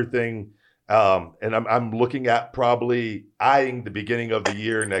let everything. And I'm looking at probably eyeing the beginning of the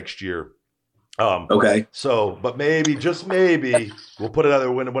year next year. So, but maybe just maybe we'll put it out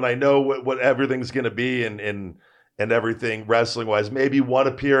there when I know what everything's going to be and everything wrestling wise. Maybe one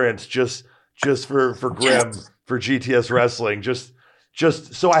appearance just for Grim. For GTS Wrestling, just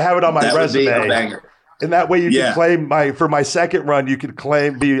so I have it on my resume. And that way you can claim for my second run, you could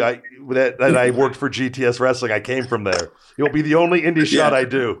claim that I worked for GTS Wrestling. I came from there. You'll be the only indie shot I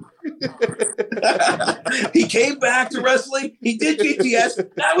do. He came back to wrestling. He did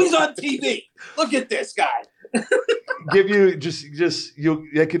GTS. Now he's on TV. Look at this guy. Give you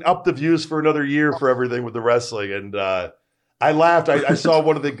I can up the views for another year for everything with the wrestling. And I laughed. I saw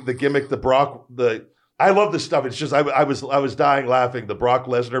one of the gimmick, I love this stuff. It's just I was dying laughing. The Brock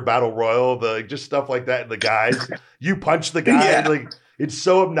Lesnar Battle Royal, just stuff like that. And the guys, you punch the guy, like it's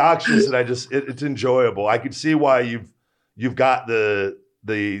so obnoxious, and it's enjoyable. I can see why you've got the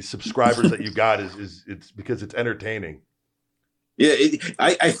subscribers that you got it's because it's entertaining. Yeah,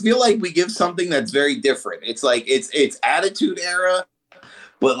 I feel like we give something that's very different. It's like it's Attitude Era,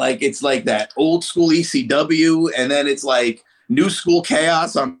 but like it's like that old school ECW, and then it's like new school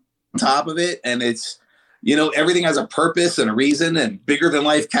chaos on top of it, and it's everything has a purpose and a reason, and bigger than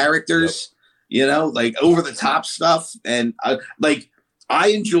life characters. Yep. Like over the top stuff, and I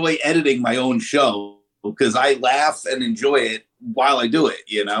enjoy editing my own show because I laugh and enjoy it while I do it.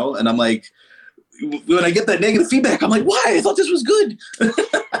 And I'm like, when I get that negative feedback, I'm like, why? I thought this was good.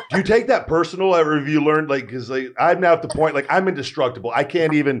 Do you take that personal? Or have you learned, because I'm now at the point, I'm indestructible. I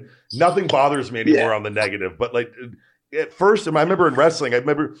can't even, nothing bothers me anymore on the negative. But at first, I remember in wrestling,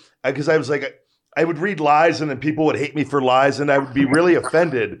 because I was like, I would read lies and then people would hate me for lies and I would be really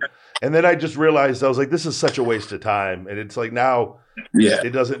offended. And then I just realized, I was like, this is such a waste of time. And it's like now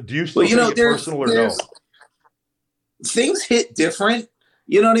it doesn't, do you still take it personal or no? Things hit different.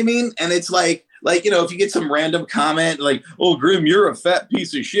 You know what I mean? And it's like, if you get some random comment like, oh, Grim, you're a fat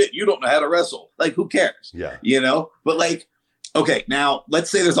piece of shit. You don't know how to wrestle. Like, who cares? Yeah. But okay, now let's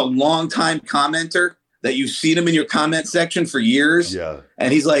say there's a long-time commenter that you've seen him in your comment section for years. Yeah.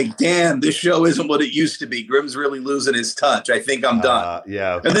 And he's like, damn, this show isn't what it used to be. Grim's really losing his touch. I think I'm done.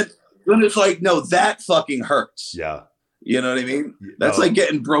 Yeah. And then it's like, no, that fucking hurts. Yeah. You know what I mean? That's like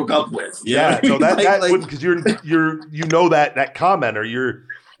getting broke up with. Yeah. So that wouldn't, because you're that commenter,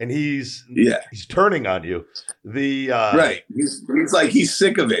 and he's turning on you. Right. He's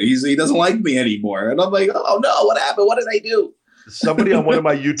sick of it. He doesn't like me anymore. And I'm like, oh no, what happened? What did I do? Somebody on one of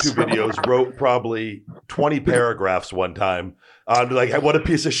my YouTube videos wrote probably 20 paragraphs one time on what a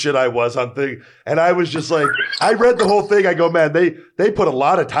piece of shit I was on thing. And I was just like, I read the whole thing. I go, man, they put a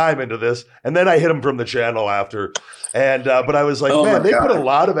lot of time into this. And then I hit them from the channel after. And, but I was like, they put a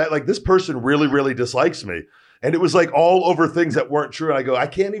lot of it. This person really, really dislikes me. And it was all over things that weren't true. And I go, I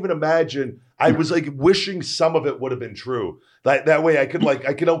can't even imagine. I was wishing some of it would have been true. That way I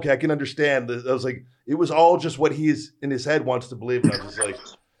can understand. I was like, it was all just what he's in his head wants to believe. And I was just like,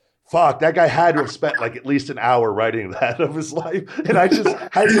 fuck, that guy had to have spent at least an hour writing that of his life. And I just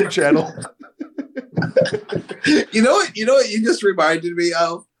had the channel. You know what you just reminded me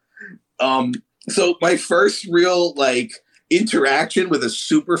of? So my first real interaction with a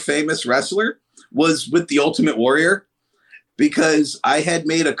super famous wrestler was with the Ultimate Warrior, because I had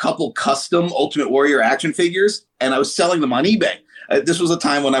made a couple custom Ultimate Warrior action figures and I was selling them on eBay. This was a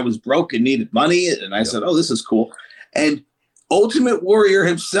time when I was broke and needed money. And I said, oh, this is cool. And Ultimate Warrior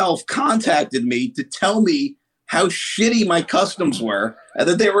himself contacted me to tell me how shitty my customs were and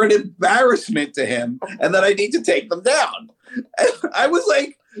that they were an embarrassment to him and that I need to take them down. And I was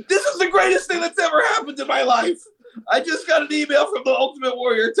like, this is the greatest thing that's ever happened in my life. I just got an email from the Ultimate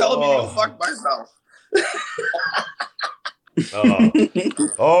Warrior telling me to go fuck myself.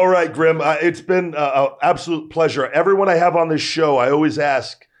 All right, Grim. It's been an absolute pleasure. Everyone I have on this show, I always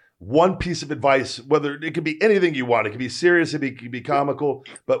ask one piece of advice, whether it could be anything you want. It could be serious, it could be comical,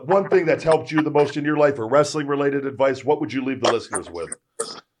 but one thing that's helped you the most in your life or wrestling-related advice, what would you leave the listeners with?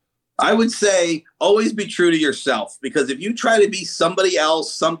 I would say always be true to yourself, because if you try to be somebody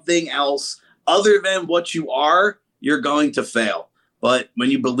else, something else, other than what you are, you're going to fail. But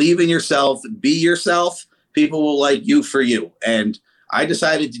when you believe in yourself, be yourself, people will like you for you. And I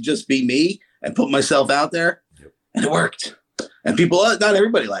decided to just be me and put myself out there, and it worked. And people, not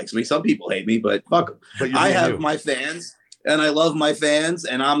everybody likes me. Some people hate me, but fuck them. But I have my fans, and I love my fans,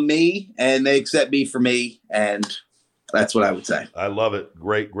 and I'm me, and they accept me for me. And that's what I would say. I love it.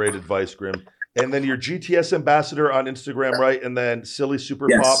 Great, great advice, Grim. And then you're GTS ambassador on Instagram, right? And then Silly Super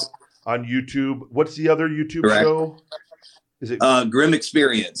Pop on YouTube. What's the other YouTube show? Is it Grim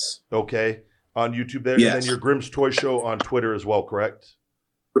Experience? Okay, on YouTube there. Yes. And then your Grim's Toy Show on Twitter as well, correct?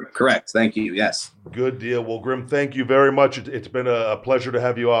 Correct. Thank you. Yes. Good deal. Well, Grim, thank you very much. It's been a pleasure to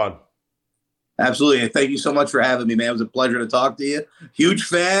have you on. Absolutely. And thank you so much for having me, man. It was a pleasure to talk to you. Huge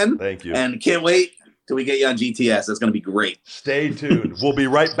fan. Thank you. And can't wait till we get you on GTS. That's going to be great. Stay tuned. We'll be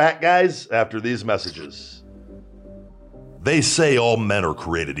right back, guys, after these messages. They say all men are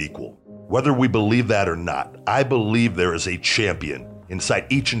created equal. Whether we believe that or not, I believe there is a champion inside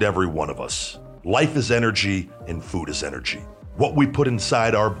each and every one of us. Life is energy and food is energy. What we put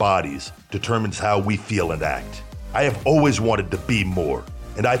inside our bodies determines how we feel and act. I have always wanted to be more,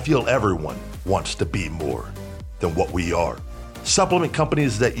 and I feel everyone wants to be more than what we are. Supplement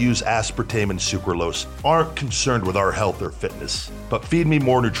companies that use aspartame and sucralose aren't concerned with our health or fitness, but Feed Me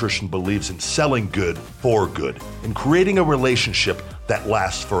More Nutrition believes in selling good for good and creating a relationship that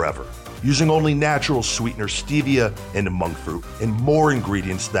lasts forever. Using only natural sweeteners, stevia and monk fruit, and more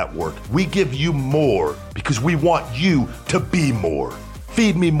ingredients that work, we give you more because we want you to be more.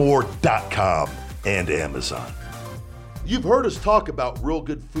 FeedMeMore.com and Amazon. You've heard us talk about Real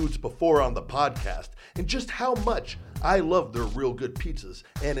Good Foods before on the podcast and just how much I love their Real Good pizzas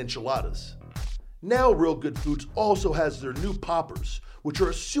and enchiladas. Now Real Good Foods also has their new poppers, which are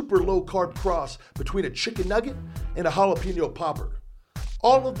a super low carb cross between a chicken nugget and a jalapeno popper.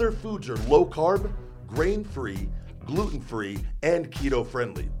 All of their foods are low carb, grain-free, gluten-free, and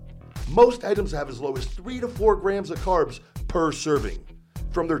keto-friendly. Most items have as low as 3 to 4 grams of carbs per serving.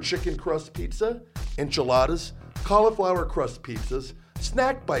 From their chicken crust pizza, enchiladas, cauliflower crust pizzas,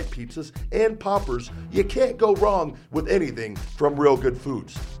 snack bite pizzas, and poppers, you can't go wrong with anything from Real Good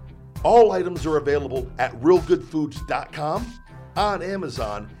Foods. All items are available at realgoodfoods.com, on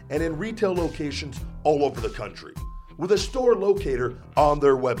Amazon, and in retail locations all over the country, with a store locator on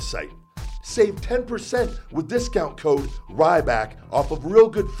their website. Save 10% with discount code RYBACK off of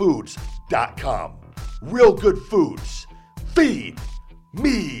realgoodfoods.com. Real Good Foods. Feed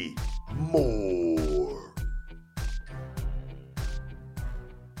me more.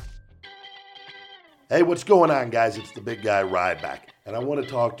 Hey, what's going on, guys? It's the big guy Ryback, and I want to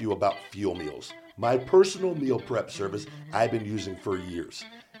talk to you about Fuel Meals, my personal meal prep service I've been using for years.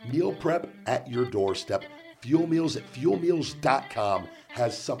 Meal prep at your doorstep. Fuel Meals at fuelmeals.com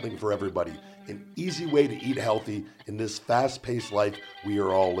has something for everybody. An easy way to eat healthy in this fast-paced life we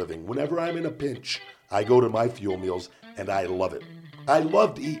are all living. Whenever I'm in a pinch, I go to my Fuel Meals and I love it. I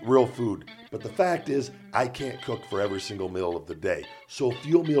love to eat real food, but the fact is I can't cook for every single meal of the day. So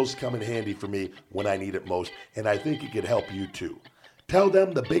Fuel Meals come in handy for me when I need it most, and I think it could help you too. Tell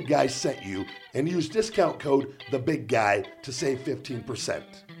them the big guy sent you and use discount code THEBIGGUY to save 15%.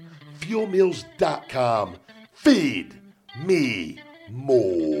 Fuelmeals.com. Feed me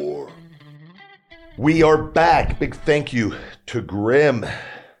more. We are back. Big thank you to Grim.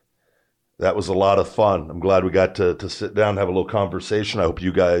 That was a lot of fun. I'm glad we got to sit down and have a little conversation. I hope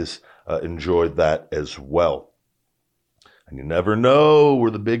you guys enjoyed that as well. And you never know where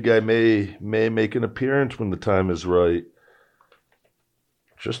the big guy may make an appearance when the time is right.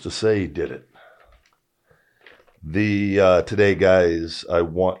 Just to say he did it. Today, guys, I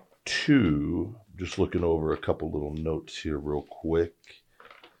want to, just looking over a couple little notes here real quick.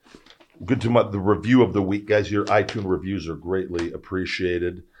 Good to the review of the week, guys. Your iTunes reviews are greatly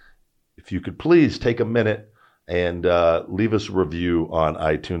appreciated. If you could please take a minute and leave us a review on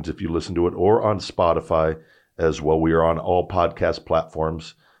iTunes if you listen to it, or on Spotify as well. We are on all podcast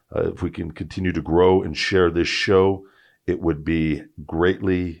platforms. If we can continue to grow and share this show, it would be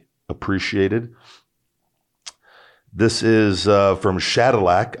greatly appreciated. This is from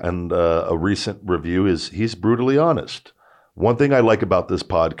Shadilak, and a recent review is, he's brutally honest. One thing I like about this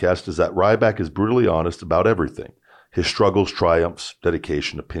podcast is that Ryback is brutally honest about everything. His struggles, triumphs,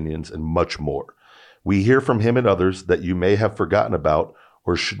 dedication, opinions, and much more. We hear from him and others that you may have forgotten about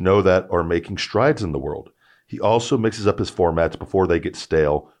or should know that are making strides in the world. He also mixes up his formats before they get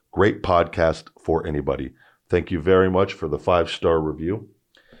stale. Great podcast for anybody. Thank you very much for the 5-star review.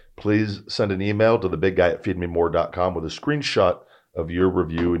 Please send an email to thebigguy@feedmemore.com with a screenshot of your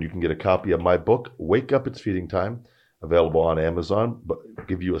review, and you can get a copy of my book, Wake Up, It's Feeding Time, available on Amazon. But I'll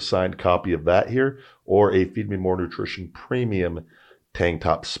give you a signed copy of that here, or a Feed Me More Nutrition Premium tank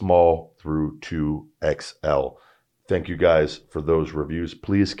top, small through 2XL. Thank you guys for those reviews.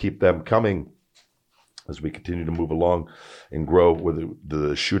 Please keep them coming as we continue to move along and grow with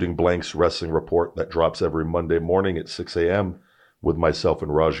the Shooting Blanks Wrestling Report that drops every Monday morning at 6 a.m. with myself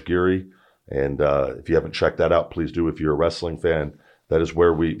and Raj Giri. And if you haven't checked that out, please do. If you're a wrestling fan, that is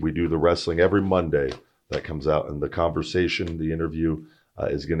where we do the wrestling every Monday. That comes out, and the conversation, the interview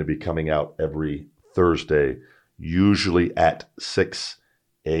is going to be coming out every Thursday, usually at 6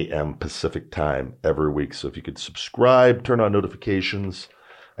 a.m. Pacific time every week. So if you could subscribe, turn on notifications,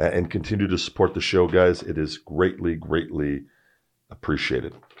 and continue to support the show, guys, it is greatly, greatly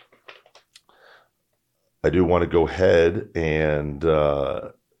appreciated. I do want to go ahead and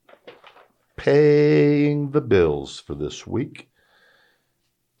paying the bills for this week.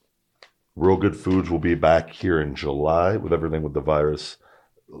 Real Good Foods will be back here in July with everything with the virus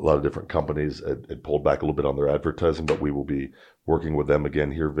a lot of different companies had pulled back a little bit on their advertising, but we will be working with them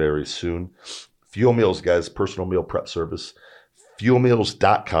again here very soon. Fuel Meals, guys, personal meal prep service.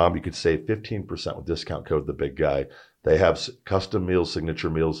 Fuelmeals.com. You could save 15% with discount code The Big Guy. They have custom meals, signature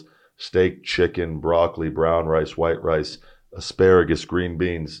meals, steak, chicken, broccoli, brown rice, white rice, asparagus, green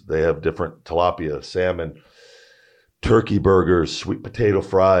beans. They have different tilapia, salmon, turkey burgers, sweet potato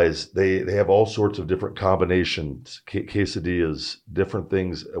fries. They have all sorts of different combinations, quesadillas, different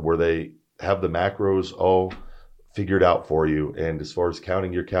things where they have the macros all figured out for you. And as far as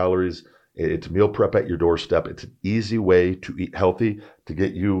counting your calories, it's meal prep at your doorstep. It's an easy way to eat healthy, to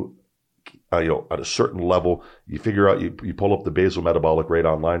get you, at a certain level. You figure out, you pull up the basal metabolic rate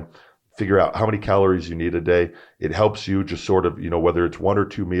online, figure out how many calories you need a day. It helps you just sort of, whether it's one or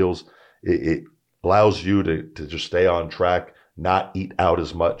two meals, it allows you to just stay on track, not eat out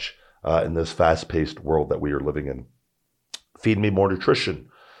as much in this fast-paced world that we are living in. Feed Me More Nutrition,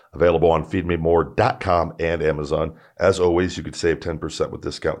 available on feedmemore.com and Amazon. As always, you could save 10% with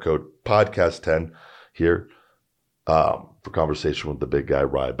discount code podcast10 here for Conversation with the Big Guy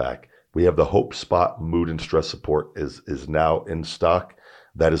Ryback. We have the Hope Spot Mood and Stress Support is now in stock.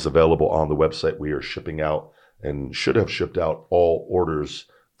 That is available on the website. We are shipping out and should have shipped out all orders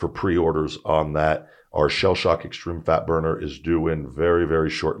for pre-orders on that. Our Shell Shock Extreme Fat Burner is due in very, very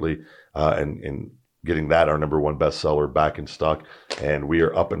shortly, and getting that, our number one bestseller, back in stock. And we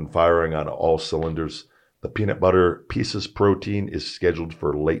are up and firing on all cylinders. The Peanut Butter Pieces Protein is scheduled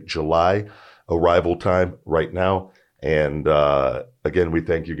for late July arrival time right now. And again, we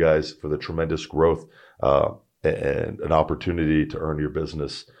thank you guys for the tremendous growth and an opportunity to earn your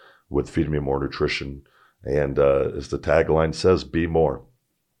business with Feed Me More Nutrition. And as the tagline says, be more.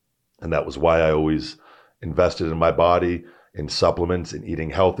 And that was why I always invested in my body, in supplements, in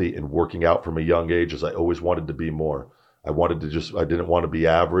eating healthy, and working out from a young age, as I always wanted to be more. I didn't want to be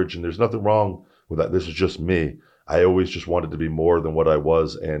average, and there's nothing wrong with that. This is just me. I always just wanted to be more than what I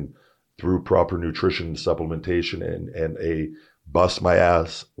was, and through proper nutrition and supplementation and a bust my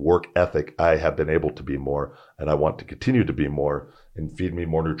ass work ethic, I have been able to be more, and I want to continue to be more. And Feed Me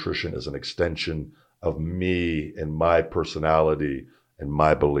More Nutrition is an extension of me and my personality and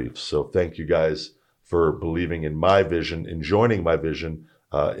my beliefs. So thank you guys for believing in my vision, in joining my vision,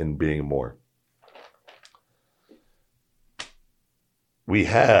 in being more. We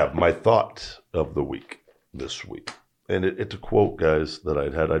have my thought of the week this week. And it's a quote, guys, that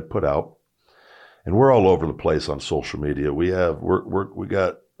I'd put out. And we're all over the place on social media.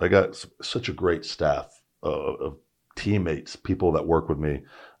 I got such a great staff of teammates, people that work with me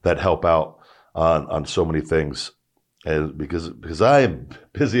that help out on so many things. And because I am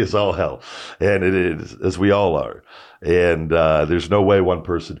busy as all hell, and it is, as we all are, and there's no way one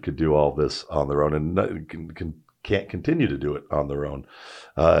person could do all this on their own, and can't continue to do it on their own.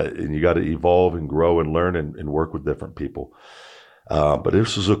 And you got to evolve and grow and learn and work with different people. But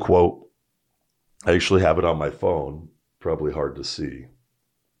this is a quote. I actually have it on my phone. Probably hard to see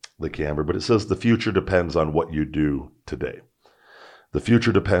the camera, but it says, "The future depends on what you do today." The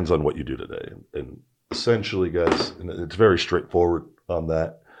future depends on what you do today, and essentially, guys, and it's very straightforward on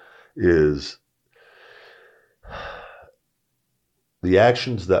that, is the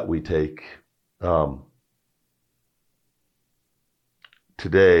actions that we take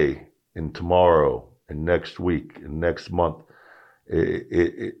today and tomorrow and next week and next month,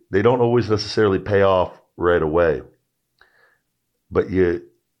 they don't always necessarily pay off right away. But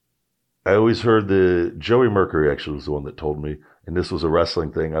I always heard Joey Mercury actually was the one that told me, and this was a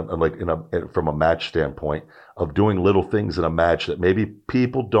wrestling thing, from a match standpoint, of doing little things in a match that maybe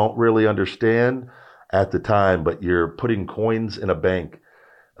people don't really understand at the time, but you're putting coins in a bank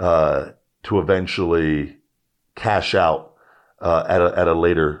to eventually cash out at a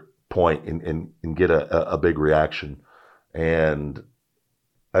later point and get a big reaction. And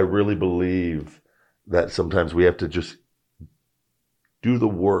I really believe that sometimes we have to just do the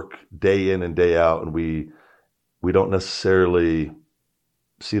work day in and day out, and we don't necessarily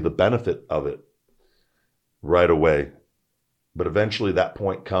see the benefit of it right away. But eventually that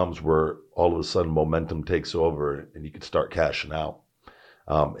point comes where all of a sudden momentum takes over and you can start cashing out.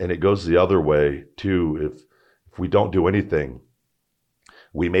 And it goes the other way too. If we don't do anything,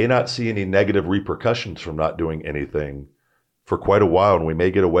 we may not see any negative repercussions from not doing anything for quite a while, and we may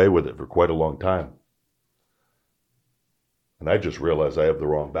get away with it for quite a long time. And I just realized I have the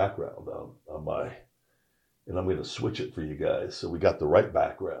wrong background on my, and I'm going to switch it for you guys so we got the right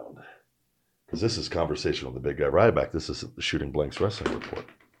background. Because this is Conversation with the Big Guy Ryback. This is the Shooting Blanks Wrestling Report.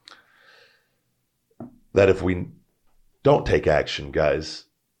 That if we don't take action, guys,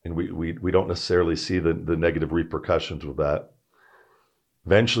 and we don't necessarily see the negative repercussions of that,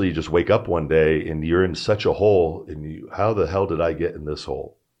 eventually you just wake up one day and you're in such a hole, and how the hell did I get in this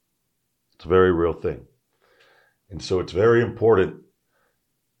hole? It's a very real thing. And so it's very important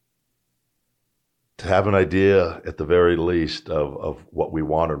to have an idea at the very least of what we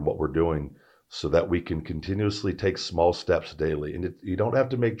want and what we're doing, so that we can continuously take small steps daily. And you don't have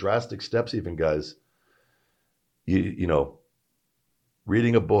to make drastic steps even, guys. You know,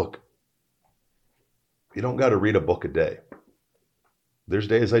 reading a book, you don't got to read a book a day. There's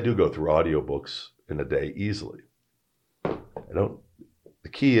days I do go through audiobooks in a day easily. The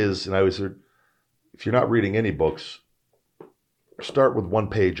key is, and I always heard, if you're not reading any books, start with 1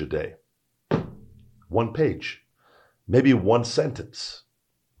 page a day. 1 page, maybe 1 sentence,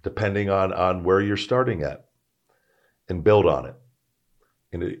 depending on where you're starting at, and build on it.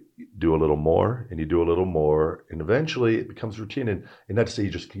 And you do a little more, and you do a little more, and eventually it becomes routine. And not to say you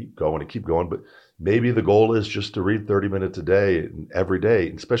just keep going and keep going, but maybe the goal is just to read 30 minutes a day, every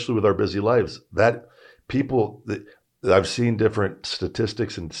day, especially with our busy lives. That people, I've seen different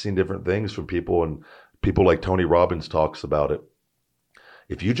statistics and seen different things from people, and people like Tony Robbins talks about it.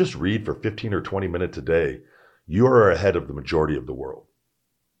 If you just read for 15 or 20 minutes a day, you are ahead of the majority of the world.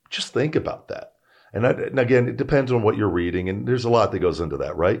 Just think about that. And again, it depends on what you're reading, and there's a lot that goes into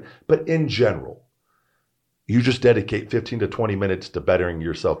that, right? But in general, you just dedicate 15 to 20 minutes to bettering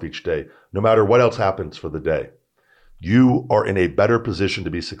yourself each day, no matter what else happens for the day. You are in a better position to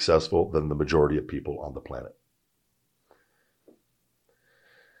be successful than the majority of people on the planet.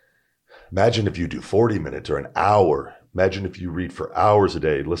 Imagine if you do 40 minutes or an hour. Imagine if you read for hours a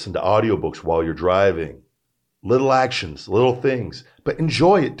day, listen to audiobooks while you're driving. Little actions, little things, but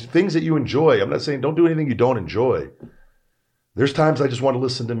enjoy it. Things that you enjoy. I'm not saying don't do anything you don't enjoy. There's times I just want to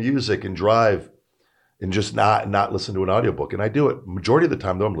listen to music and drive and just not listen to an audiobook. And I do it. Majority of the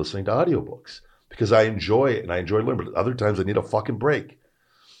time, though, I'm listening to audiobooks because I enjoy it and I enjoy learning. But other times I need a fucking break.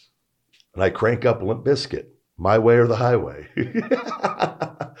 And I crank up Limp Bizkit, My Way or the Highway.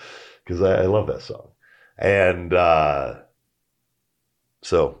 Because I love that song. And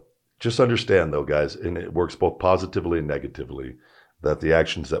so just understand, though, guys, and it works both positively and negatively, that the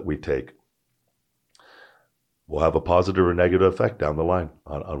actions that we take will have a positive or negative effect down the line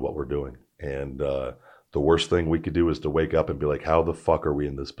on what we're doing. And the worst thing we could do is to wake up and be like, how the fuck are we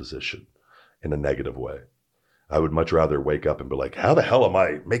in this position, in a negative way? I would much rather wake up and be like, how the hell am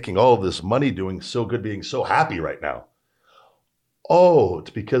I making all of this money, doing so good, being so happy right now? Oh,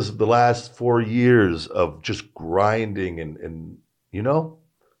 it's because of the last 4 years of just grinding and you know?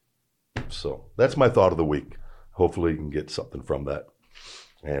 So that's my thought of the week. Hopefully you can get something from that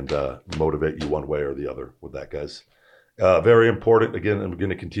and motivate you one way or the other with that, guys. Very important. Again, I'm going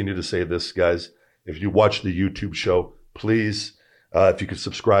to continue to say this, guys. If you watch the YouTube show, please, if you could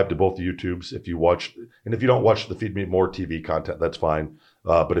subscribe to both the YouTubes. If you watch, and if you don't watch the Feed Me More TV content, that's fine.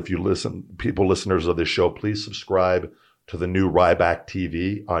 But if you listeners of this show, please subscribe to the new Ryback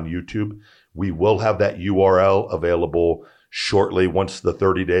TV on YouTube. We will have that URL available shortly once the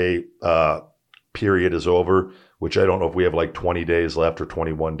 30-day period is over, which I don't know if we have like 20 days left or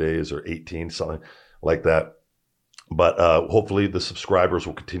 21 days or 18, something like that. But hopefully the subscribers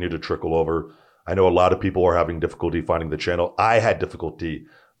will continue to trickle over. I know a lot of people are having difficulty finding the channel. I had difficulty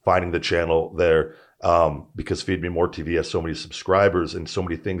finding the channel there because Feed Me More TV has so many subscribers and so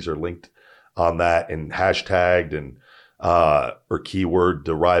many things are linked on that and hashtagged and or keyword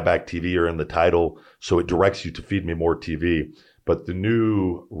the Ryback TV are in the title. So it directs you to Feed Me More TV. But the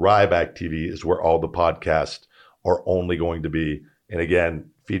new Ryback TV is where all the podcasts are only going to be. And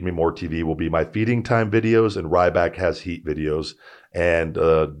again, Feed Me More TV will be my feeding time videos, and Ryback Has Heat videos, and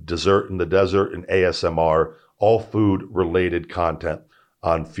Dessert in the Desert and ASMR, all food related content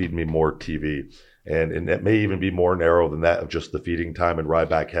on Feed Me More TV. And it may even be more narrow than that of just the feeding time and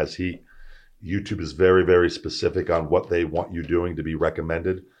Ryback Has Heat. YouTube is very, very specific on what they want you doing to be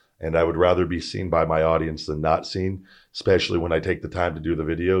recommended. And I would rather be seen by my audience than not seen, especially when I take the time to do the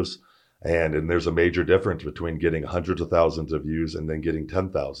videos. And there's a major difference between getting hundreds of thousands of views and then getting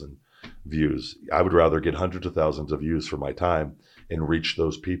 10,000 views. I would rather get hundreds of thousands of views for my time and reach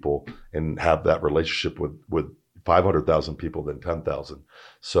those people and have that relationship with 500,000 people than 10,000.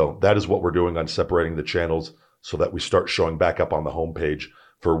 So that is what we're doing on separating the channels so that we start showing back up on the homepage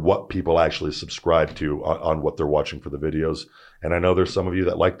for what people actually subscribe to on what they're watching for the videos. And I know there's some of you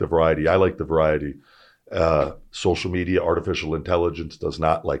that like the variety. I like the variety. Social media, artificial intelligence does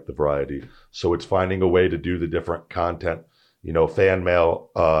not like the variety. So it's finding a way to do the different content. You know, fan mail.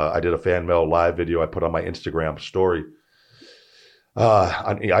 I did a fan mail live video I put on my Instagram story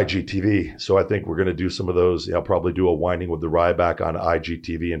on IGTV. So I think we're going to do some of those. I'll probably do a Whining with the Ryback on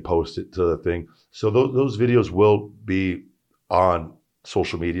IGTV and post it to the thing. So those videos will be on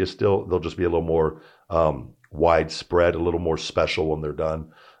social media still. They'll just be a little more widespread, a little more special when they're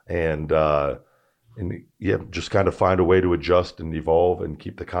done. And yeah, just kind of find a way to adjust and evolve and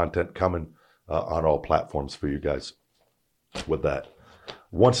keep the content coming on all platforms for you guys with that.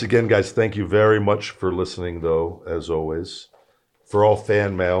 Once again, guys, thank you very much for listening, though, as always. For all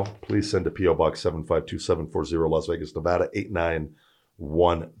fan mail, please send to P.O. Box 752-740, Las Vegas, Nevada,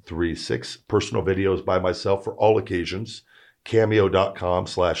 89136. Personal videos by myself for all occasions.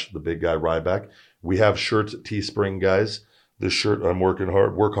 Cameo.com/TheBigGuyRyback. We have shirts at Teespring, guys. This shirt, I'm working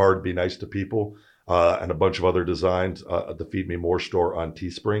hard. Work hard, be nice to people. And a bunch of other designs at the Feed Me More store on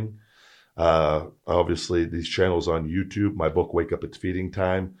Teespring. Obviously, these channels on YouTube, my book, Wake Up, It's Feeding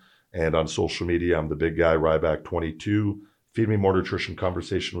Time. And on social media, I'm The Big Guy Ryback 22. Feed Me More Nutrition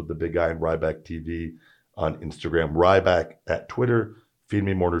Conversation with The Big Guy and Ryback TV on Instagram. Ryback at Twitter. Feed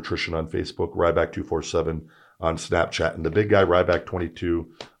Me More Nutrition on Facebook. Ryback 247 on Snapchat. And The Big Guy Ryback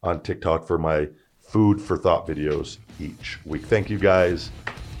 22 on TikTok for my food for thought videos each week. Thank you guys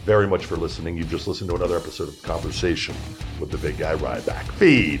very much for listening. You just listened to another episode of Conversation with The Big Guy Ryback.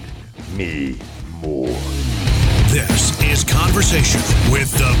 Feed me more. This is Conversation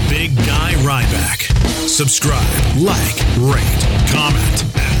with The Big Guy Ryback. Subscribe, like, rate, comment,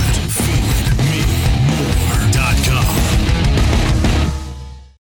 and